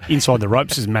ScoMo, inside the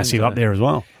ropes is massive up there as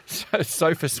well.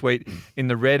 Sofa suite in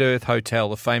the Red Earth Hotel,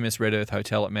 the famous Red Earth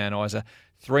Hotel at Mount Isa.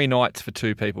 3 nights for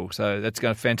 2 people. So that's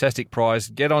got a fantastic prize.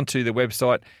 Get onto the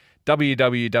website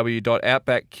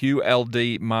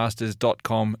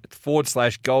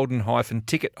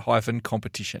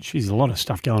www.outbackqldmasters.com/golden-ticket-competition. Geez, a lot of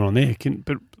stuff going on there.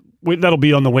 But that'll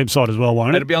be on the website as well,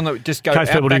 won't it? It'll be on the. Just go. In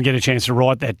case people didn't get a chance to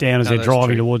write that down as they're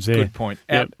driving towards there. Good point.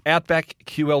 Yep.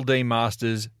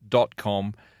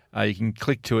 Outbackqldmasters.com. You can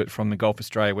click to it from the Golf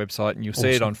Australia website, and you'll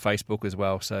see it on Facebook as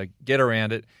well. So get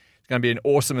around it. It's going to be an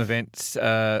awesome event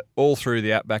all through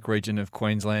the Outback region of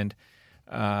Queensland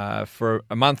for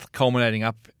a month, culminating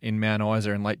up in Mount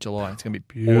Isa in late July. It's going to be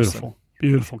beautiful. Awesome.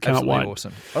 Beautiful. Can't Absolutely wait.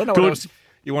 Awesome. I don't know what else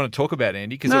you want to talk about,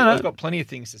 Andy, because I've got plenty of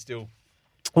things to still.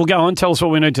 Well, go on. Tell us what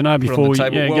we need to know before we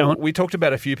go on. We talked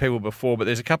about a few people before, but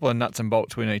there's a couple of nuts and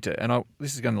bolts we need to. And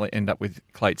this is going to end up with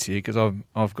Clates here because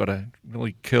I've got a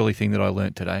really curly thing that I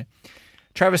learnt today.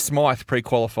 Travis Smythe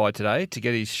pre-qualified today to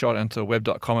get his shot into a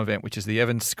web.com event, which is the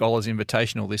Evans Scholars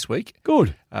Invitational this week.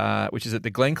 Good. Which is at the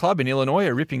Glen Club in Illinois,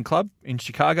 a ripping club in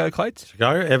Chicago, Clates.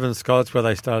 Chicago, Evans Scholars, where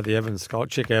they started the Evans Scholar.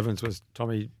 Chick Evans was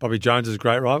Bobby Jones's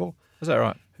great rival. Is that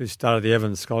right? Who started the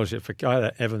Evans Scholarship for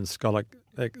Evans Scholar.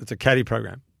 It's a caddy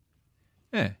program.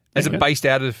 Yeah. Is it based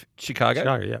out of Chicago?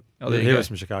 Chicago, yeah. Oh, he was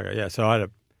from Chicago, yeah. So I had a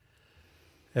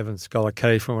Evans Scholar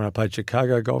caddy from when I played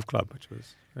Chicago Golf Club, which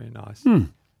was very nice.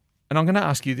 And I'm going to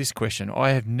ask you this question.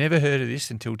 I have never heard of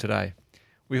this until today.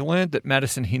 We've learned that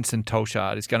Madison Hinson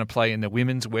Tolshard is going to play in the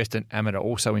Women's Western Amateur,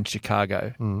 also in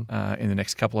Chicago, in the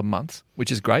next couple of months,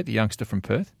 which is great, the youngster from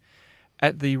Perth,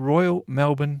 at the Royal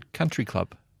Melbourne Country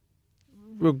Club.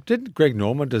 Well, didn't Greg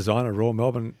Norman design a Royal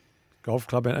Melbourne Golf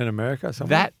Club in America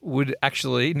somewhere? That would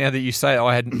actually, now that you say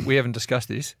it, we haven't discussed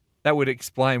this, that would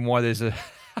explain why there's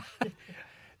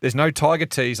no tiger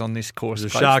tees on this course.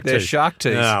 There's shark tees. There's shark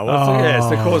tees. Yeah, it's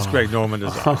the course Greg Norman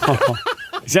designed.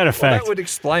 Is that a fact? That would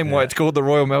explain why it's called the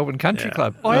Royal Melbourne Country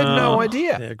Club. I had no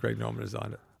idea. Yeah, Greg Norman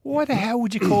designed it. Why the hell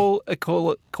would you call it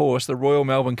course the Royal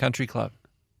Melbourne Country Club?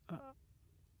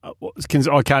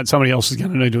 Somebody else is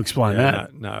going to need to explain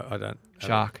that. No, I don't.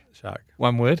 Shark.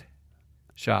 One word?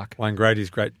 Shark. Wayne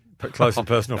Grady's great, close and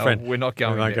personal friend. We're not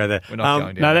going we won't there. go there. We're not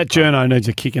going there. No, that journo needs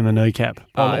a kick in the kneecap,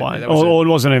 by the way. No, or it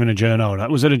wasn't even a journo.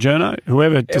 Was it a journo?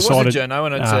 Whoever decided. It was a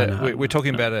journo, and we're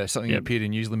talking about something that appeared in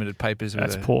News Limited papers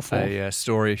with a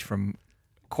story from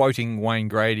quoting Wayne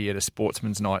Grady at a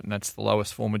sportsman's night, and that's the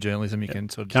lowest form of journalism you can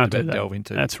sort of just about delve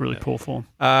into. That's really poor form.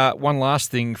 One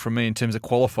last thing from me in terms of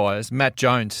qualifiers. Matt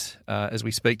Jones, as we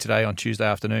speak today on Tuesday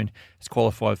afternoon, has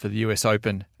qualified for the US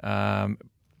Open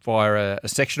via a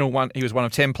sectional one. He was one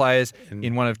of 10 players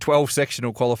in one of 12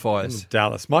 sectional qualifiers.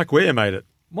 Dallas. Mike Weir made it.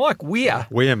 Mike Weir?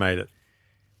 Weir made it.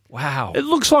 Wow. It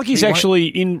looks like he's actually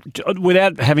in,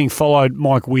 without having followed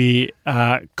Mike Weir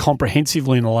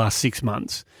comprehensively in the last 6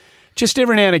 months, just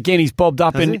every now and again he's bobbed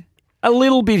up a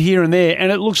little bit here and there, and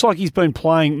it looks like he's been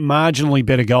playing marginally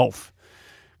better golf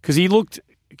because he looked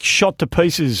shot to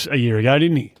pieces a year ago,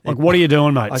 didn't he? Like, what are you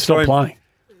doing, mate? Stop playing.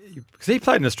 Because he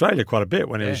played in Australia quite a bit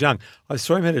when he was young. I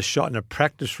saw him hit a shot in a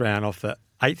practice round off the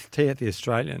 8th tee at the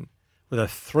Australian with a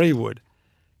 3-wood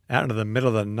out into the middle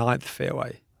of the 9th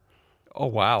fairway. Oh,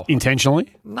 wow.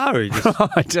 Intentionally? No, he just...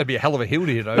 That'd be a hell of a hill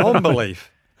to hit over.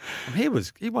 Non-belief. He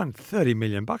won $30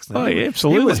 million. Oh, yeah,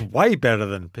 absolutely. He was way better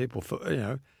than people thought,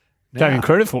 gave him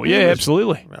credit for. Yeah,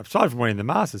 absolutely. Aside from winning the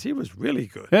Masters, he was really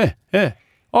good. Yeah.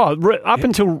 Oh, up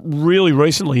until really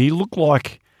recently, he looked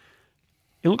like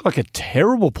a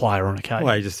terrible player on occasion.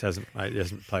 Well, he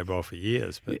hasn't played well for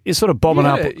years. But he's sort of bobbing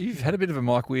up. You've had a bit of a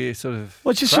Mike Weir sort of.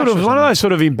 Well, it's just sort of one of those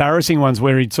sort of embarrassing ones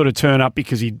where he'd sort of turn up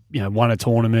because he won a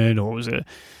tournament or he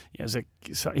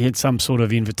had some sort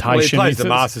of invitation. Well, he plays the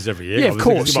Masters every year. Yeah, of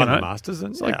course. He won the Masters,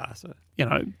 and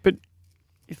but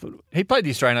he played the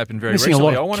Australian Open very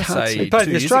recently. I want to say he played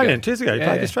the Australian 2 years ago. He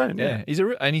played the Australian. Yeah, he's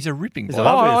a ripping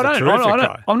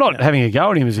guy. I'm not having a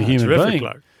go at him as a human being.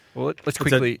 Bloke. Well, let's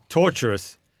quickly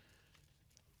torturous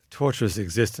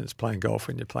existence playing golf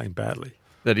when you're playing badly.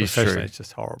 That is true. It's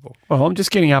just horrible. Well, I'm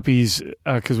just getting up his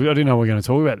because I didn't know we were going to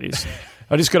talk about this.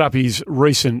 I just got up his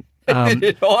recent.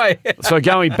 So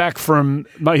going back from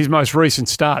his most recent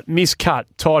start, miscut,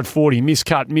 tied 40,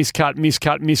 miscut,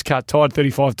 tied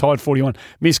 35, tied 41,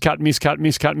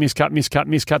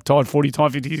 miscut, tied 40,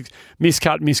 tied 56,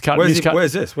 miscut.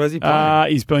 Where's this? Where's he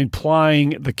playing? He's been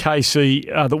playing the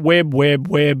KC, the Webb,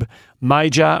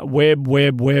 Major, Webb,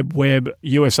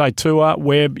 USA Tour,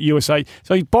 Webb, USA.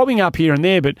 So he's bobbing up here and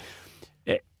there, but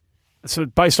so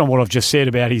based on what I've just said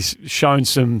about he's shown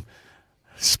some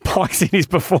spikes in his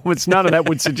performance, none of that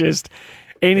would suggest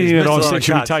anything that I said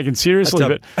should be taken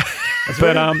seriously.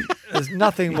 But there's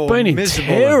nothing more been in miserable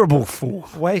terrible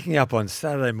form. Waking up on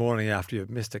Saturday morning after you've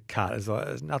missed a cut is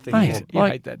there's nothing Mate, more.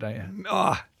 You hate that, don't you?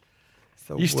 It's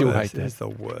the worst. Still hate that. It's the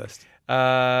worst.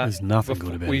 There's nothing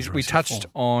good about it. We touched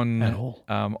on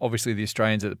obviously the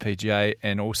Australians at the PGA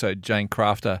and also Jane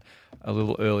Crafter a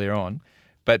little earlier on,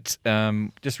 but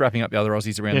just wrapping up the other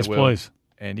Aussies around the world. Please.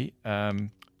 Andy.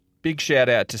 big shout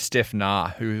out to Steph Nah,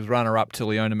 who's runner-up to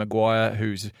Leona Maguire,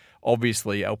 who's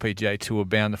obviously LPGA Tour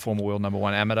bound, the former world number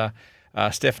 1 amateur.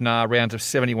 Steph Nah, rounds of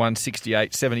 71,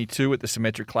 68, 72 at the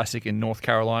Symmetric Classic in North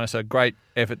Carolina. So great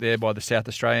effort there by the South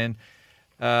Australian.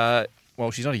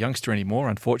 Well, she's not a youngster anymore,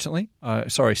 unfortunately.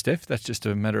 Sorry, Steph. That's just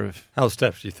a matter of... How's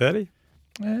Steph? She's 30?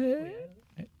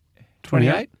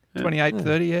 28? 28,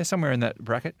 30, yeah, somewhere in that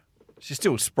bracket. She's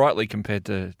still sprightly compared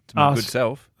to my good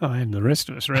self. And the rest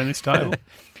of us around this table.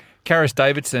 Karis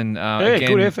Davidson, again,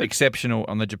 good effort. exceptional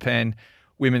on the Japan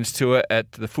Women's Tour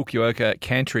at the Fukuoka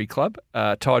Cantry Club,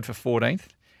 tied for 14th.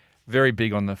 Very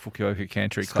big on the Fukuoka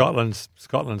Cantry Club.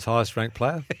 Scotland's highest-ranked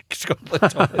player.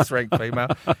 Scotland's highest-ranked female.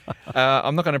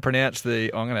 I'm not going to pronounce I'm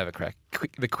going to have a crack.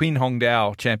 The Qin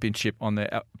Hongdao Championship on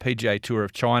the PGA Tour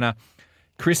of China.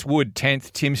 Chris Wood,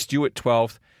 10th. Tim Stewart,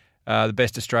 12th. The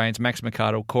best Australians, Max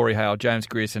McArdle, Corey Hale, James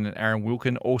Grierson and Aaron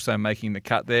Wilkin also making the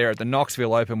cut there. At the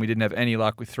Knoxville Open, we didn't have any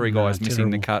luck with 3 guys missing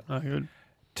the cut. Oh, good.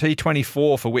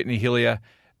 T24 for Whitney Hillier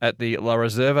at the La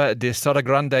Reserva de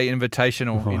Sotagrande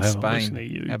Invitational in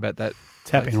Spain. How about that?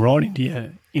 Tapping right into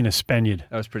your inner Spaniard.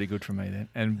 That was pretty good for me then.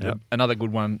 And another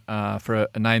good one for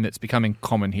a name that's becoming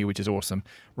common here, which is awesome.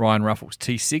 Ryan Ruffles,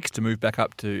 T6 to move back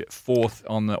up to 4th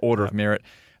on the order of merit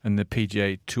in the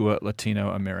PGA Tour Latino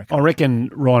America. I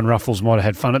reckon Ryan Ruffles might have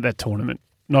had fun at that tournament.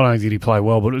 Not only did he play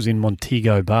well, but it was in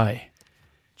Montego Bay.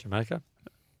 Jamaica?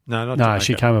 No, No,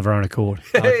 she came of her own accord.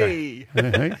 Hey!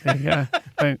 There you go.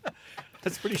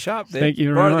 That's pretty sharp there. Thank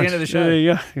you very right much. At the end of the show. There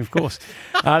you go, of course.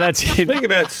 That's it. Speaking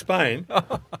about Spain,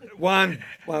 one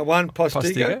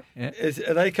Postigo. Yeah.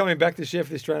 Are they coming back this year for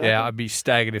the Australian Open? I'd be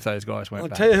staggered if those guys went I'll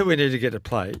back. tell you who we need to get to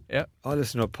play. Yep. I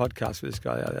listened to a podcast with this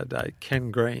guy the other day,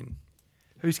 Ken Green.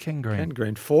 Who's Ken Green? Ken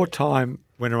Green, 4-time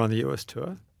winner on the US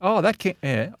Tour. Oh, that Ken.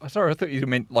 Yeah. Sorry, I thought you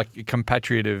meant like a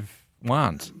compatriot of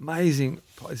Juan's. Amazing.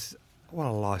 What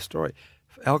a life story.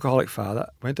 Alcoholic father,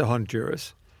 went to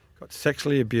Honduras, got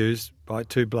sexually abused by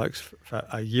 2 blokes for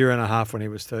a year and a half when he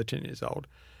was 13 years old.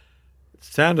 It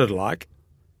sounded like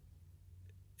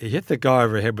he hit the guy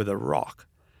over the head with a rock.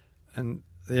 And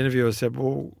the interviewer said,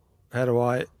 well,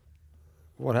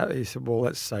 what happened? He said, well,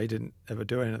 let's say he didn't ever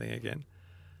do anything again.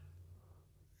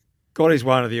 Got his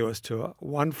one of the US Tour,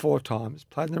 won 4 times,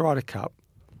 played in the Ryder Cup,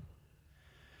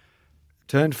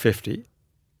 turned 50,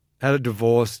 had a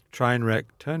divorce, train wreck,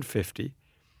 turned 50.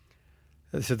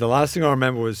 They said the last thing I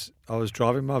remember was I was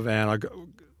driving my van. I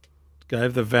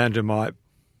gave the van to my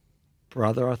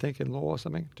brother, I think, in-law or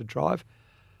something, to drive.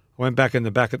 I went back in the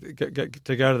back to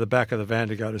go to the back of the van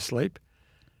to go to sleep.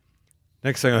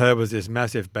 Next thing I heard was this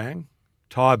massive bang.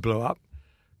 Tyre blew up.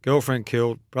 Girlfriend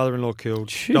killed. Brother-in-law killed.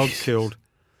 Jeez. Dog killed.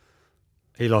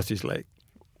 He lost his leg.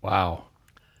 Wow.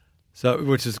 So,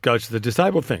 which goes to the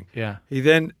disabled thing. Yeah. He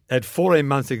then had 14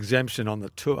 months exemption on the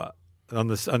tour, on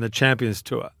the Champions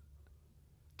Tour,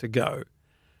 to go,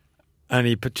 and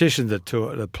he petitioned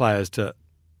the players to,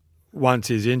 once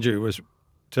his injury was,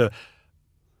 to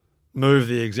move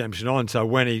the exemption on. So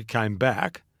when he came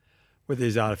back with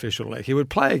his artificial leg, he would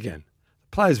play again.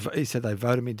 The players, he said, they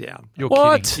voted me down. You're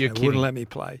What? kidding. You're They kidding. wouldn't let me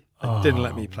play. They didn't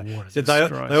let me play. what a Said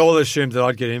disgrace. they all assumed that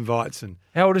I'd get invites, and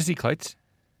How old is he, Clates?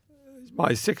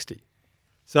 he's 60.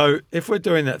 So if we're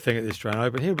doing that thing at the Australian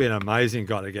Open, he'll be an amazing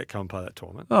guy to come play that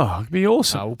tournament. Oh, it'd be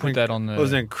awesome. We'll put that on the... It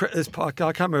was I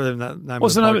can't remember the name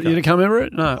What's of the the name? podcast. You come remember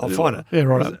it? No. I'll find it. Yeah,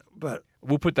 right. But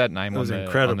We'll put that name It was on the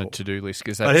incredible. to-do list.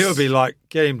 Cause he would be like,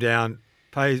 get him down,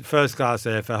 pay first class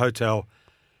there for a hotel,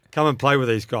 come and play with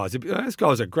these guys. This guy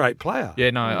was a great player.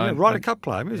 Yeah, no. Ryder Cup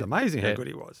player. I mean, it was amazing how good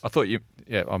he was. I thought you...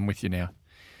 Yeah, I'm with you now.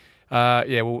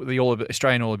 Well, the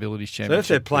Australian All Abilities So Championship... if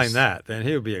they're playing that, then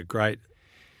he would be a great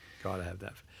guy to have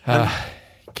that.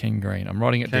 Ken Green. I'm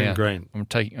writing it down. Ken Green. I'm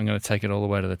going to take it all the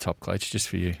way to the top, Clates, just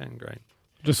for you. Ken Green.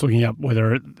 Just looking up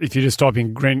if you just type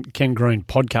in Ken Green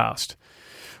podcast,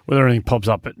 whether anything pops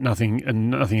up, but nothing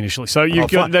initially. So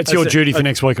that's your duty for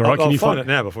next week, all right? I'll Can you find it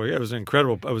now before you? It was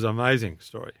incredible. It was an amazing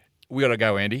story. We got to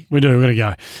go, Andy. We do. We've got to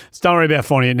go. So don't worry about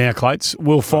finding it now, Clates.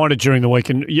 We'll find it during the week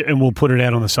and we'll put it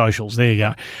out on the socials. There you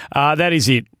go. That is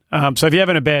it. So if you're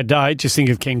having a bad day, just think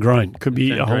of Ken Green. Could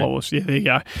be a whole lot worse. Yeah, there you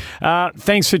go.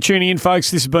 Thanks for tuning in,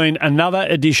 folks. This has been another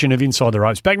edition of Inside the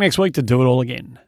Ropes. Back next week to do it all again.